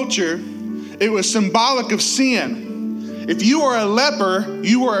Hebrew culture, it was symbolic of sin. If you were a leper,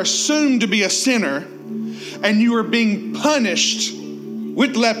 you were assumed to be a sinner, and you were being punished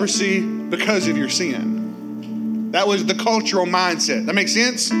with leprosy because of your sin. That was the cultural mindset. That makes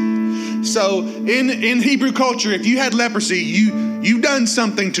sense? So in Hebrew culture, if you had leprosy, you've done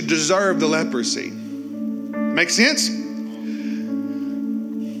something to deserve the leprosy. Make sense?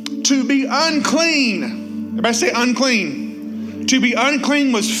 To be unclean. Everybody say unclean. To be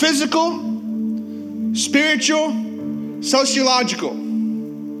unclean was physical, spiritual, sociological.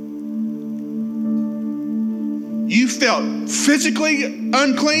 You felt physically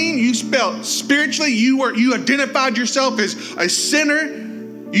unclean. You felt spiritually. You identified yourself as a sinner.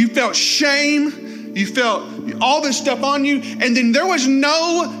 You felt shame. You felt all this stuff on you. And then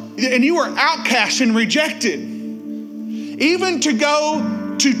and you were outcast and rejected. Even to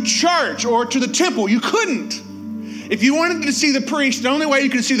go to church or to the temple. You couldn't. If you wanted to see the priest, the only way you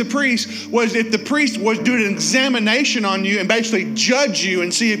could see the priest was if the priest was doing an examination on you and basically judge you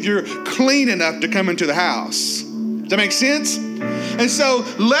and see if you're clean enough to come into the house. Does that make sense? And so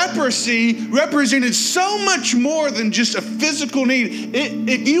leprosy represented so much more than just a physical need.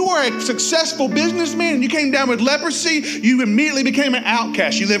 If you were a successful businessman and you came down with leprosy, you immediately became an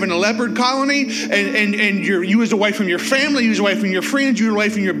outcast. You live in a leopard colony, and you was away from your family, you was away from your friends, you were away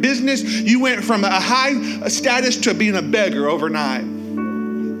from your business. You went from a high status to being a beggar overnight.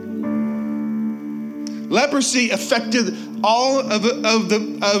 Leprosy affected all of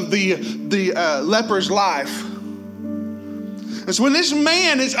the leper's life. And so when this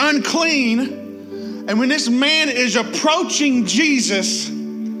man is unclean, and when this man is approaching Jesus,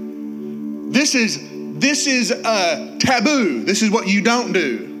 this is a taboo. This is what you don't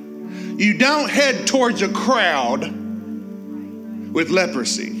do. You don't head towards a crowd with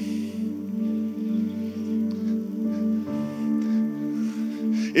leprosy.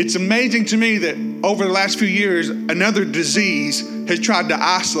 It's amazing to me that over the last few years, another disease has tried to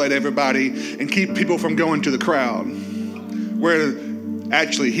isolate everybody and keep people from going to the crowd, where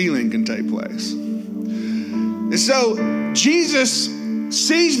actually healing can take place. And so Jesus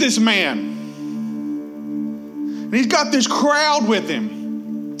sees this man, and he's got this crowd with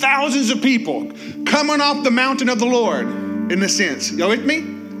him, thousands of people coming off the mountain of the Lord, in a sense. You with me?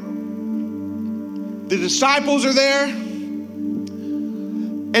 The disciples are there,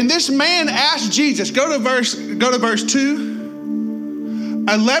 and this man asked Jesus, go to verse 2.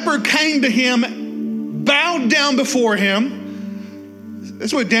 A leper came to him, bowed down before him.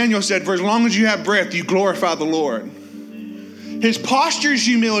 That's what Daniel said, for as long as you have breath, you glorify the Lord. His posture is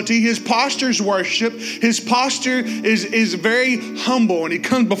humility. His posture is worship. His posture is very humble, and he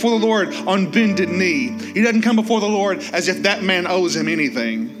comes before the Lord on bended knee. He doesn't come before the Lord as if that man owes him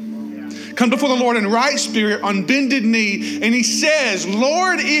anything. Come before the Lord in right spirit, on bended knee, and he says,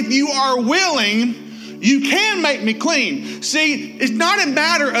 Lord, if you are willing, you can make me clean. See, it's not a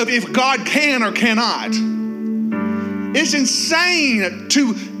matter of if God can or cannot. It's insane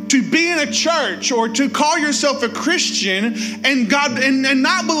to be in a church or to call yourself a Christian and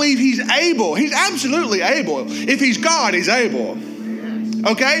not believe he's able. He's absolutely able. If he's God, he's able.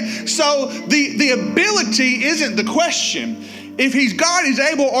 Okay? So the ability isn't the question. If he's God, he's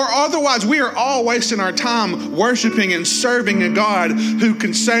able, or otherwise we are all wasting our time worshiping and serving a God who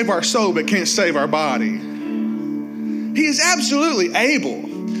can save our soul but can't save our body. He is absolutely able.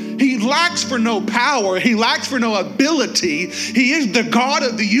 He lacks for no power. He lacks for no ability. He is the God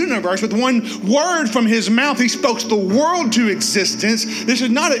of the universe. With one word from his mouth, he spoke the world to existence. This is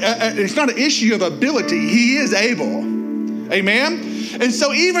not it's not an issue of ability. He is able. Amen? And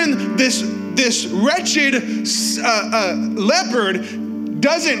so even this wretched leopard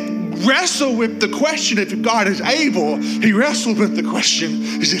doesn't wrestle with the question if God is able. He wrestles with the question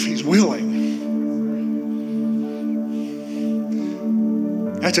as if he's willing.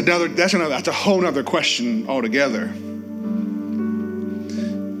 That's a whole other question altogether.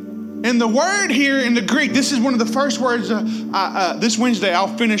 And the word here in the Greek, this is one of the first words. This Wednesday,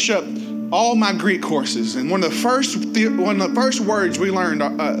 I'll finish up all my Greek courses, and one of the first words we learned,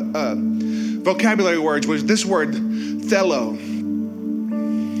 vocabulary words, was this word, thelo.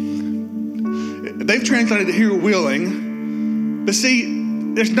 They've translated it here, willing, but see,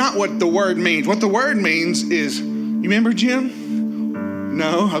 it's not what the word means. What the word means is, you remember, Jim?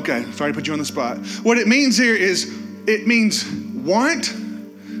 No? Okay, sorry to put you on the spot. What it means here is, it means want,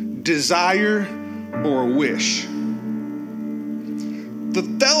 desire, or wish. The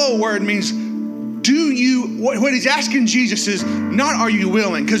thelo word means, what he's asking Jesus is, not are you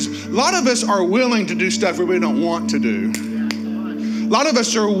willing? Because a lot of us are willing to do stuff we really don't want to do. A lot of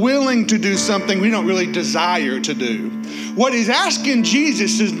us are willing to do something we don't really desire to do. What he's asking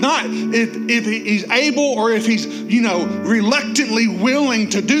Jesus is not if he's able or if he's, reluctantly willing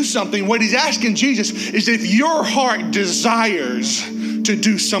to do something. What he's asking Jesus is if your heart desires to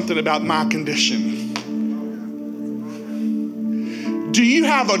do something about my condition. Do you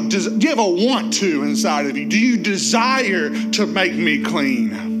have a want to inside of you? Do you desire to make me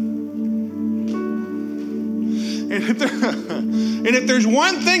clean? And if there's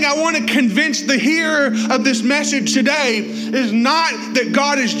one thing I want to convince the hearer of this message today, is not that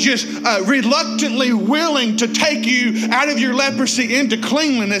God is just reluctantly willing to take you out of your leprosy into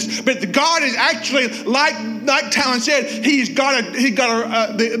cleanliness, but that God is actually, like Talon said, He's got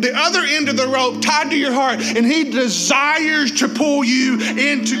the other end of the rope tied to your heart, and He desires to pull you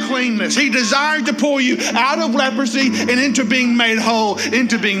into cleanness. He desires to pull you out of leprosy and into being made whole,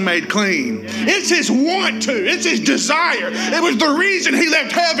 into being made clean. It's His want to. It's His desire. It was the reason he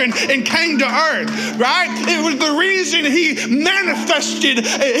left heaven and came to earth, right? It was the reason he manifested.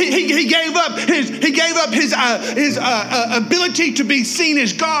 He gave up his ability to be seen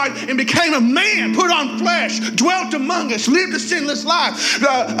as God and became a man, put on flesh, dwelt among us, lived a sinless life,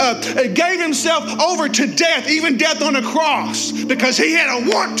 gave himself over to death, even death on a cross, because he had a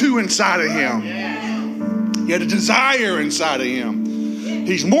want to inside of him. He had a desire inside of him.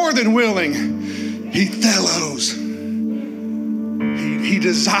 He's more than willing. He thelos. He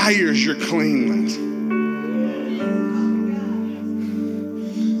desires your cleanness.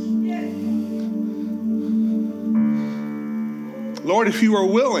 Lord, if you are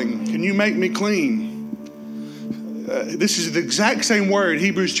willing, can you make me clean? This is the exact same word,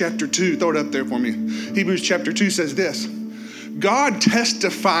 Hebrews chapter 2. Throw it up there for me. Hebrews chapter 2 says this. God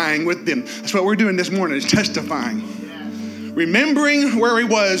testifying with them. That's what we're doing this morning, is testifying. Remembering where he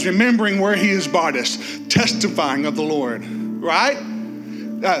was, remembering where he has brought us. Testifying of the Lord, right?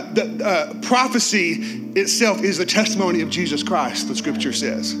 Prophecy itself is the testimony of Jesus Christ, the scripture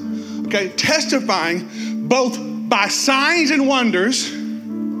says. Okay, testifying both by signs and wonders,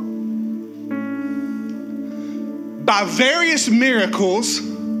 by various miracles,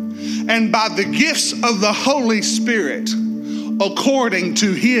 and by the gifts of the Holy Spirit, according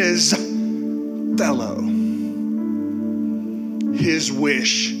to his fellow, his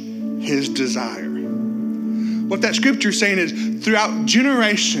wish, his desire. What that scripture is saying is throughout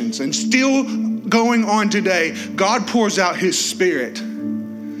generations and still going on today, God pours out his Spirit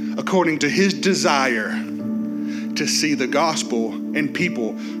according to his desire to see the gospel and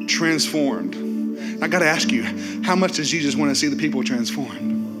people transformed. I got to ask you, how much does Jesus want to see the people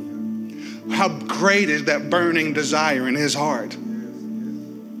transformed? How great is that burning desire in his heart?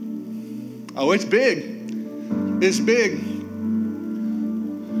 Oh, it's big. It's big.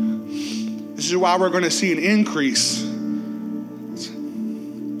 This is why we're going to see an increase.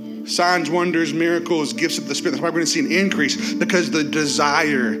 Signs, wonders, miracles, gifts of the Spirit. That's why we're going to see an increase, because the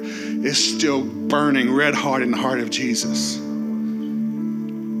desire is still burning red hot in the heart of Jesus.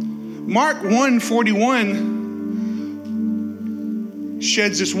 Mark 1:41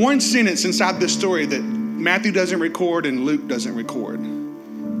 sheds this one sentence inside this story that Matthew doesn't record and Luke doesn't record.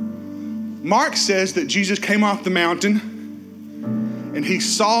 Mark says that Jesus came off the mountain and he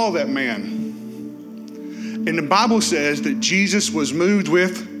saw that man. And the Bible says that Jesus was moved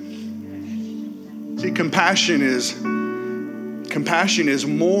with, see, compassion is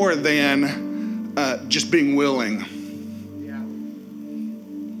more than just being willing.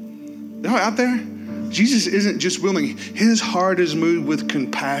 You know, out there, Jesus isn't just willing. His heart is moved with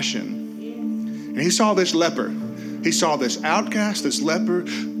compassion. And he saw this leper. He saw this outcast, this leper,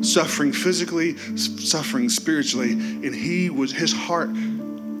 suffering physically, suffering spiritually, and his heart.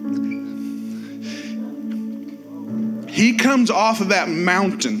 He comes off of that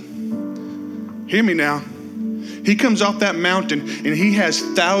mountain. Hear me now. He comes off that mountain and he has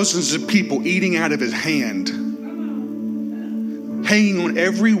thousands of people eating out of his hand, hanging on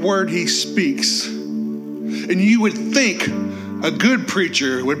every word he speaks. And you would think a good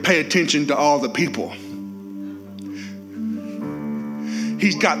preacher would pay attention to all the people.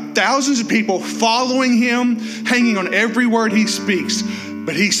 He's got thousands of people following him, hanging on every word he speaks.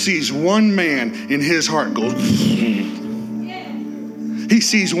 But he sees one man and his heart goes. He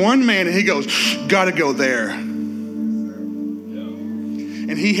sees one man and he goes, gotta go there.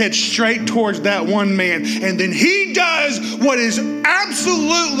 And he heads straight towards that one man. And then he does what is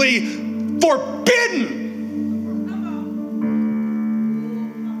absolutely forbidden.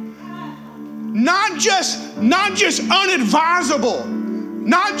 Not just unadvisable,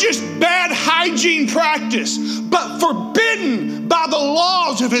 not just bad hygiene practice, but forbidden by the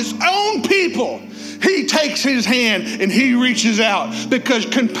laws of his own people. He takes his hand and he reaches out, because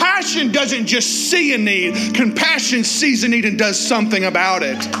compassion doesn't just see a need. Compassion sees a need and does something about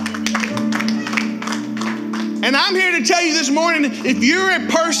it. And I'm here to tell you this morning, if you're a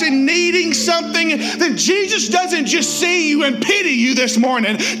person needing something, then Jesus doesn't just see you and pity you this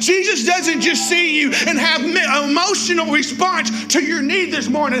morning. Jesus doesn't just see you and have emotional response to your need this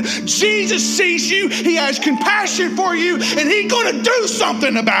morning. Jesus sees you, he has compassion for you, and he's going to do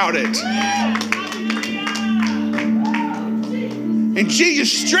something about it. And Jesus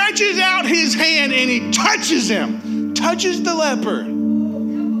stretches out his hand and he touches him, touches the leper.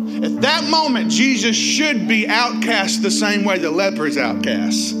 At that moment, Jesus should be outcast the same way the leper is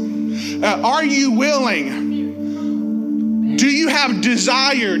outcast. Are you willing? Do you have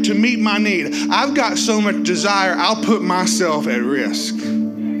desire to meet my need? I've got so much desire, I'll put myself at risk.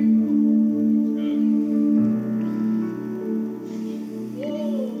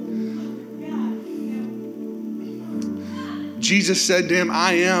 Jesus said to him,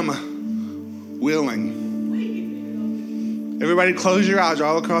 I am willing. Everybody close your eyes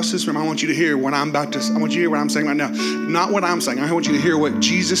all across this room. I want you to hear what I want you to hear what I'm saying right now. Not what I'm saying. I want you to hear what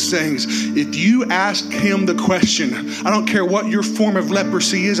Jesus says. If you ask him the question, I don't care what your form of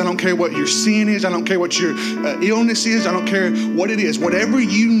leprosy is. I don't care what your sin is. I don't care what your illness is. I don't care what it is. Whatever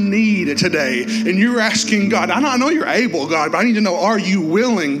you need today, and you're asking God, I know you're able, God, but I need to know, are you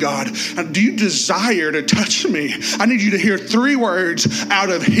willing, God? Do you desire to touch me? I need you to hear 3 words out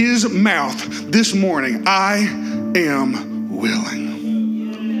of his mouth this morning. I am willing.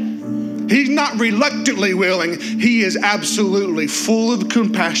 He's not reluctantly willing. He is absolutely full of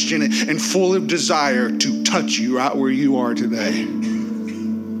compassion and full of desire to touch you right where you are today.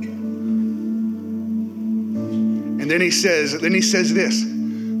 And then he says this,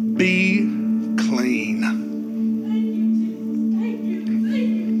 be clean.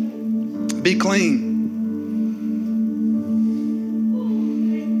 Be clean.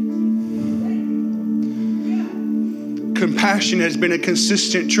 Compassion has been a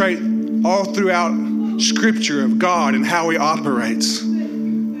consistent trait all throughout Scripture of God and how he operates.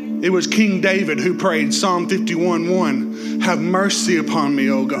 It was King David who prayed Psalm 51:1, have mercy upon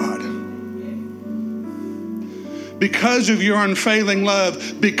me, O God. Because of your unfailing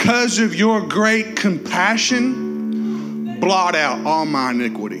love, because of your great compassion, blot out all my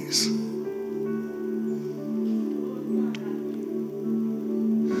iniquities.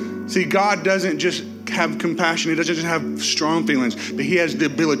 See, God doesn't just have compassion. He doesn't just have strong feelings, but he has the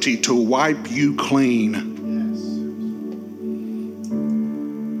ability to wipe you clean.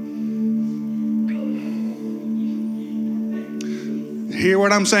 Hear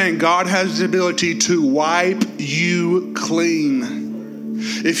what I'm saying? God has the ability to wipe you clean.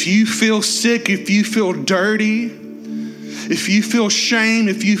 If you feel sick, if you feel dirty, if you feel shame,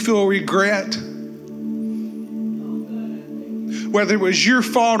 if you feel regret, whether it was your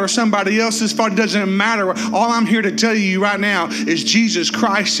fault or somebody else's fault, it doesn't matter. All I'm here to tell you right now is Jesus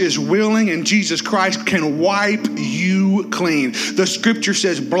Christ is willing, and Jesus Christ can wipe you clean. The scripture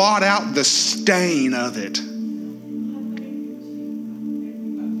says, blot out the stain of it.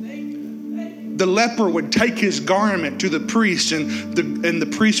 The leper would take his garment to the priest, and the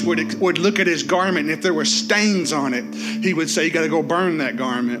priest would look at his garment, and if there were stains on it, he would say, you got to go burn that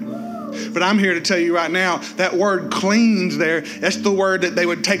garment. But I'm here to tell you right now, that word cleaned there, that's the word that they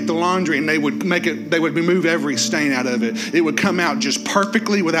would take the laundry and they would remove every stain out of it. It would come out just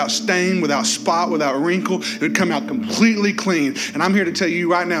perfectly, without stain, without spot, without wrinkle. It would come out completely clean. And I'm here to tell you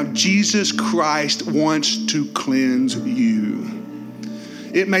right now, Jesus Christ wants to cleanse you.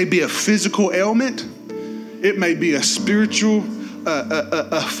 It may be a physical ailment. It may be a spiritual,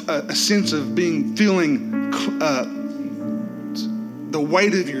 a sense of feeling the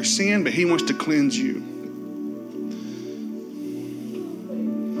weight of your sin, but he wants to cleanse you.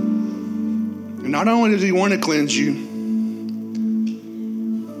 And not only does he want to cleanse you,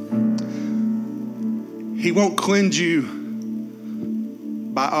 he won't cleanse you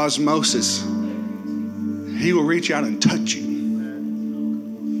by osmosis. He will reach out and touch you.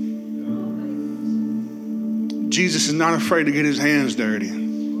 Jesus is not afraid to get his hands dirty.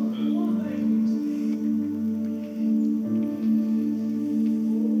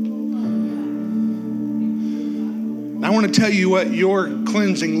 I want to tell you what your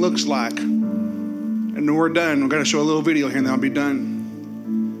cleansing looks like. And then we're done. We're going to show a little video here and then I'll be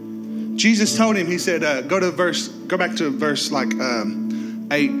done. Jesus told him, he said, go back to verse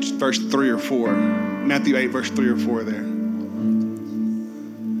 8, verse 3 or 4. Matthew 8, verse 3 or 4 there.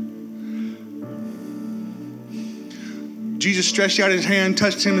 Jesus stretched out his hand,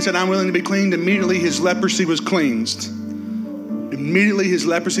 touched him, and said, I'm willing to be cleaned. Immediately his leprosy was cleansed. Immediately his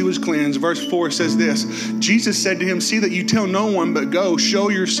leprosy was cleansed. Verse 4 says this, Jesus said to him, see that you tell no one, but go, show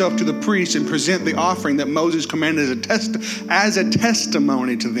yourself to the priest and present the offering that Moses commanded as a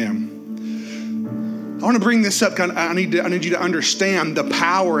testimony to them. I want to bring this up. I need you to understand the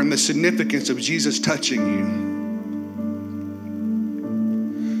power and the significance of Jesus touching you.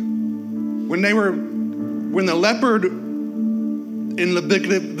 When the leper in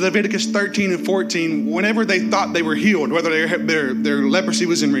Leviticus 13 and 14, whenever they thought they were healed, whether their leprosy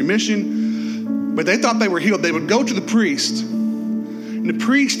was in remission, but they thought they were healed, they would go to the priest. And the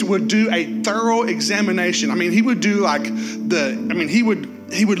priest would do a thorough examination. I mean, he would do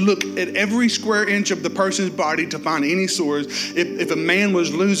he would look at every square inch of the person's body to find any sores. If a man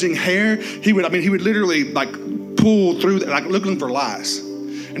was losing hair, he would literally pull through that, looking for lice.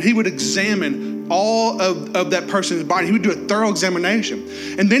 And he would examine all of that person's body. He would do a thorough examination.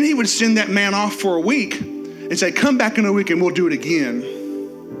 And then he would send that man off for a week and say, come back in a week and we'll do it again.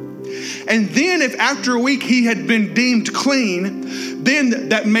 And then if after a week he had been deemed clean, then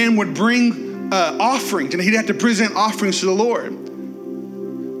that man would bring offerings, and he'd have to present offerings to the Lord.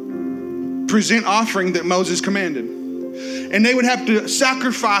 Present offering that Moses commanded. And they would have to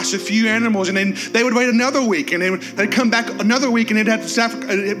sacrifice a few animals, and then they would wait another week, and they'd come back another week, and they'd have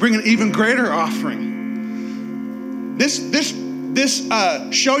to bring an even greater offering. This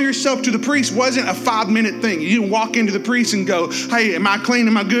show yourself to the priest wasn't a 5-minute thing. You didn't walk into the priest and go, hey, am I clean?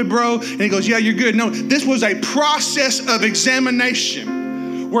 Am I good, bro? And he goes, yeah, you're good. No, this was a process of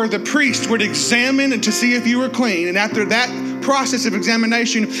examination where the priest would examine to see if you were clean. And after that process of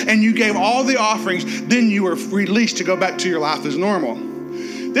examination and you gave all the offerings, then you were released to go back to your life as normal.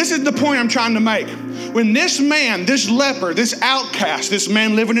 This is the point I'm trying to make. When this man, this leper, this outcast, this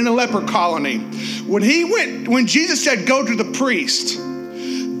man living in a leper colony, when Jesus said, go to the priest,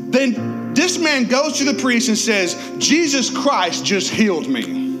 then this man goes to the priest and says, Jesus Christ just healed me.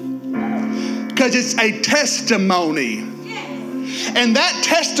 Because it's a testimony. And that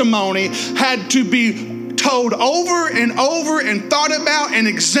testimony had to be told over and over and thought about and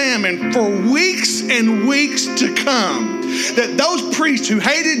examined for weeks and weeks to come. That those priests who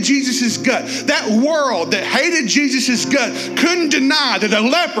hated Jesus' gut, that world that hated Jesus' gut, couldn't deny that a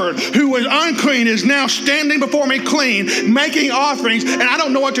leper who was unclean is now standing before me clean, making offerings, and I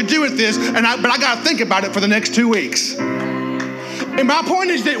don't know what to do with this, but I got to think about it for the next 2 weeks. And my point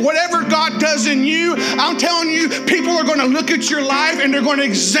is that whatever God does in you, I'm telling you, people are going to look at your life and they're going to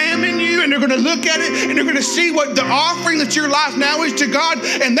examine you and they're going to look at it and they're going to see what the offering that your life now is to God,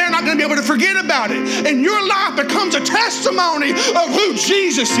 and they're not going to be able to forget about it. And your life becomes a testimony of who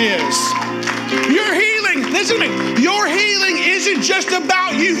Jesus is. Your healing, listen to me, your healing isn't just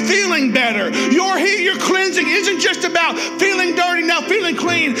about you feeling better. Your cleansing isn't just about feeling dirty, now feeling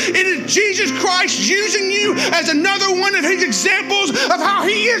clean. It is Jesus Christ using you as another one of his examples of how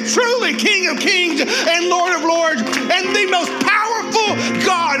he is truly King of Kings and Lord of Lords and the most powerful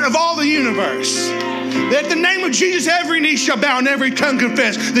God of all the universe. That at the name of Jesus, every knee shall bow and every tongue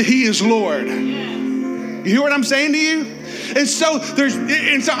confess that he is Lord. You hear what I'm saying to you? And so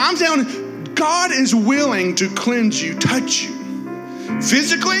I'm saying, God is willing to cleanse you, touch you,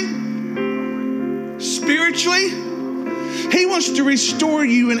 physically, spiritually. He wants to restore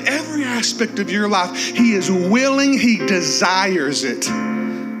you in every aspect of your life. He is willing. He desires it.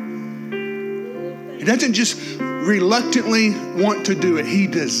 He doesn't just reluctantly want to do it. He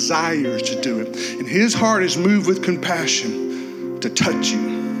desires to do it. And his heart is moved with compassion to touch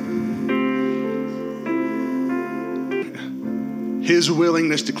you. His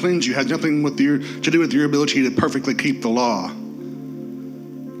willingness to cleanse you has nothing to do with your ability to perfectly keep the law.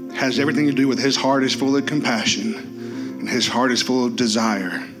 It has everything to do with his heart is full of compassion and his heart is full of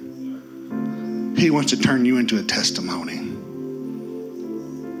desire. He wants to turn you into a testimony.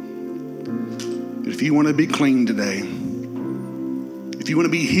 If you want to be clean today, if you want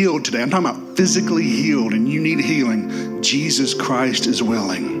to be healed today, I'm talking about physically healed and you need healing, Jesus Christ is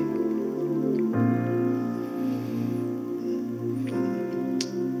willing.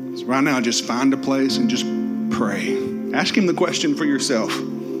 Right now, just find a place and just pray. Ask him the question for yourself.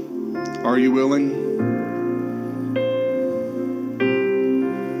 Are you willing?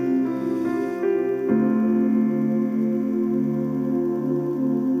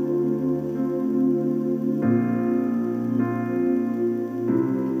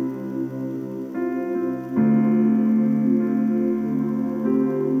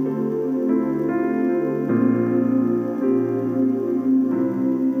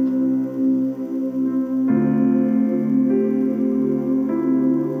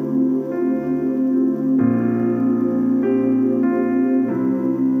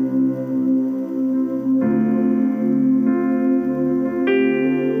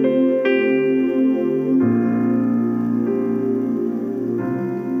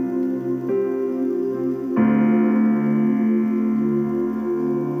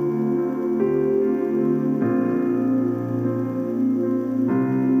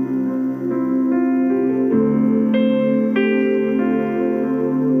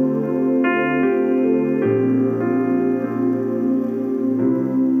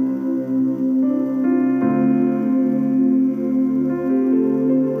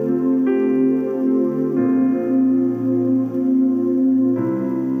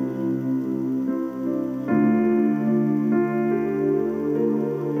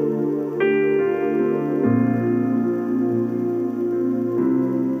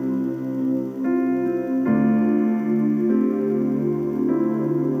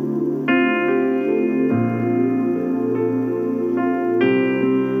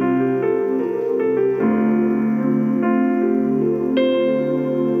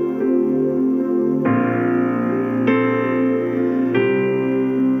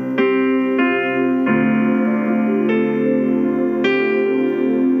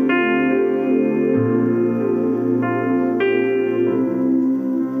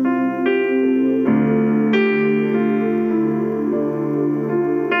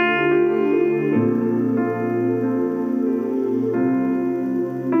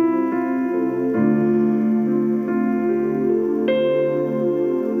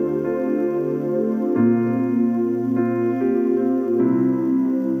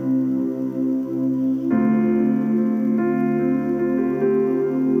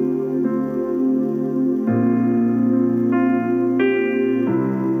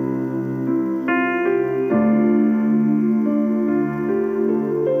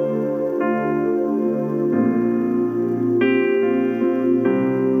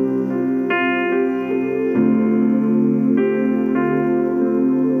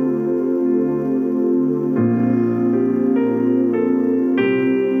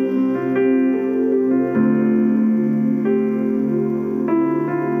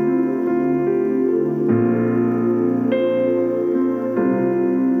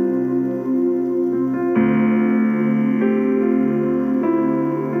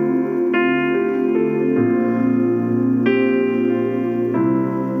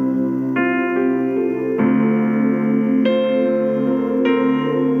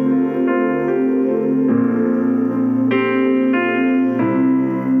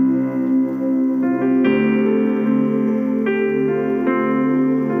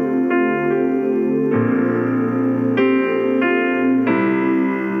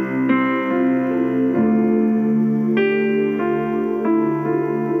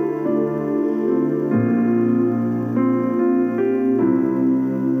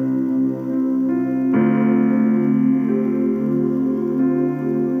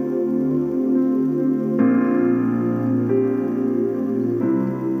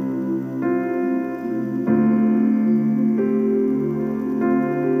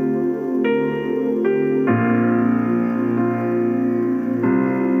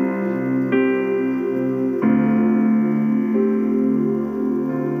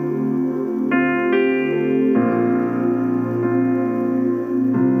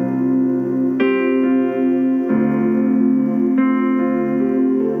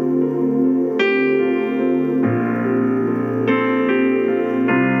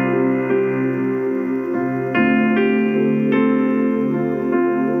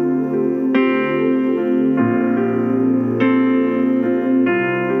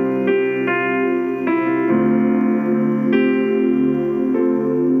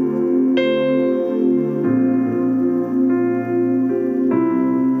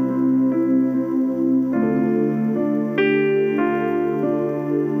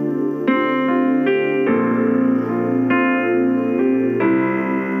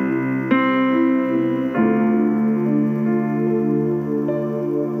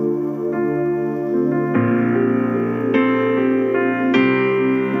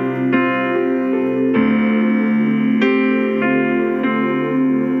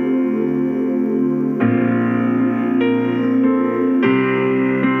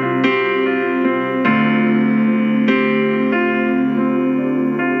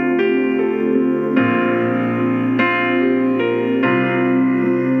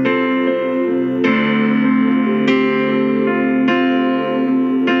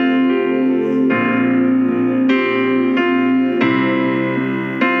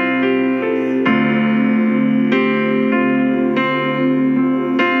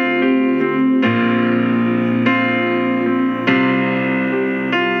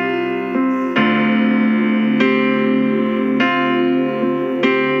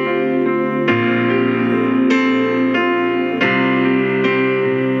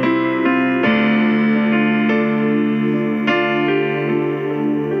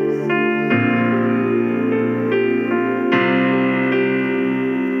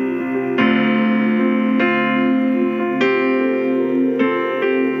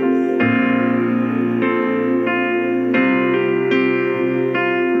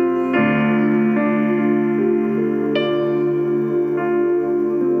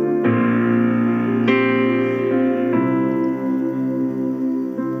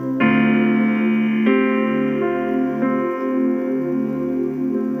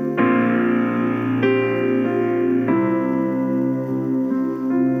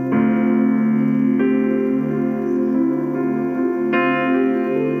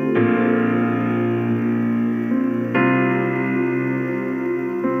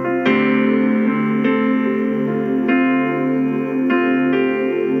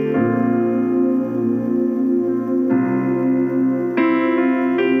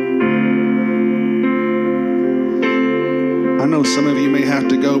 some of you may have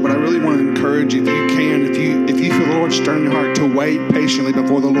to go, but I really want to encourage you, if you can, if you feel the Lord stirring your heart, to wait patiently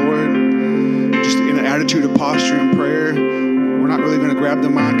before the Lord, just in an attitude of posture and prayer. We're not really going to grab the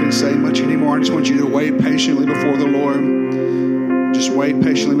mic and say much anymore. I just want you to wait patiently before the Lord. Just wait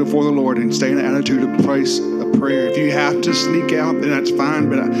patiently before the Lord and stay in an attitude of prayer. If you have to sneak out, then that's fine,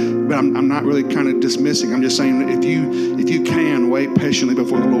 but I'm not really kind of dismissing. I'm just saying that if you can, wait patiently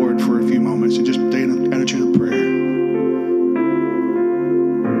before the Lord for a few moments and just stay in a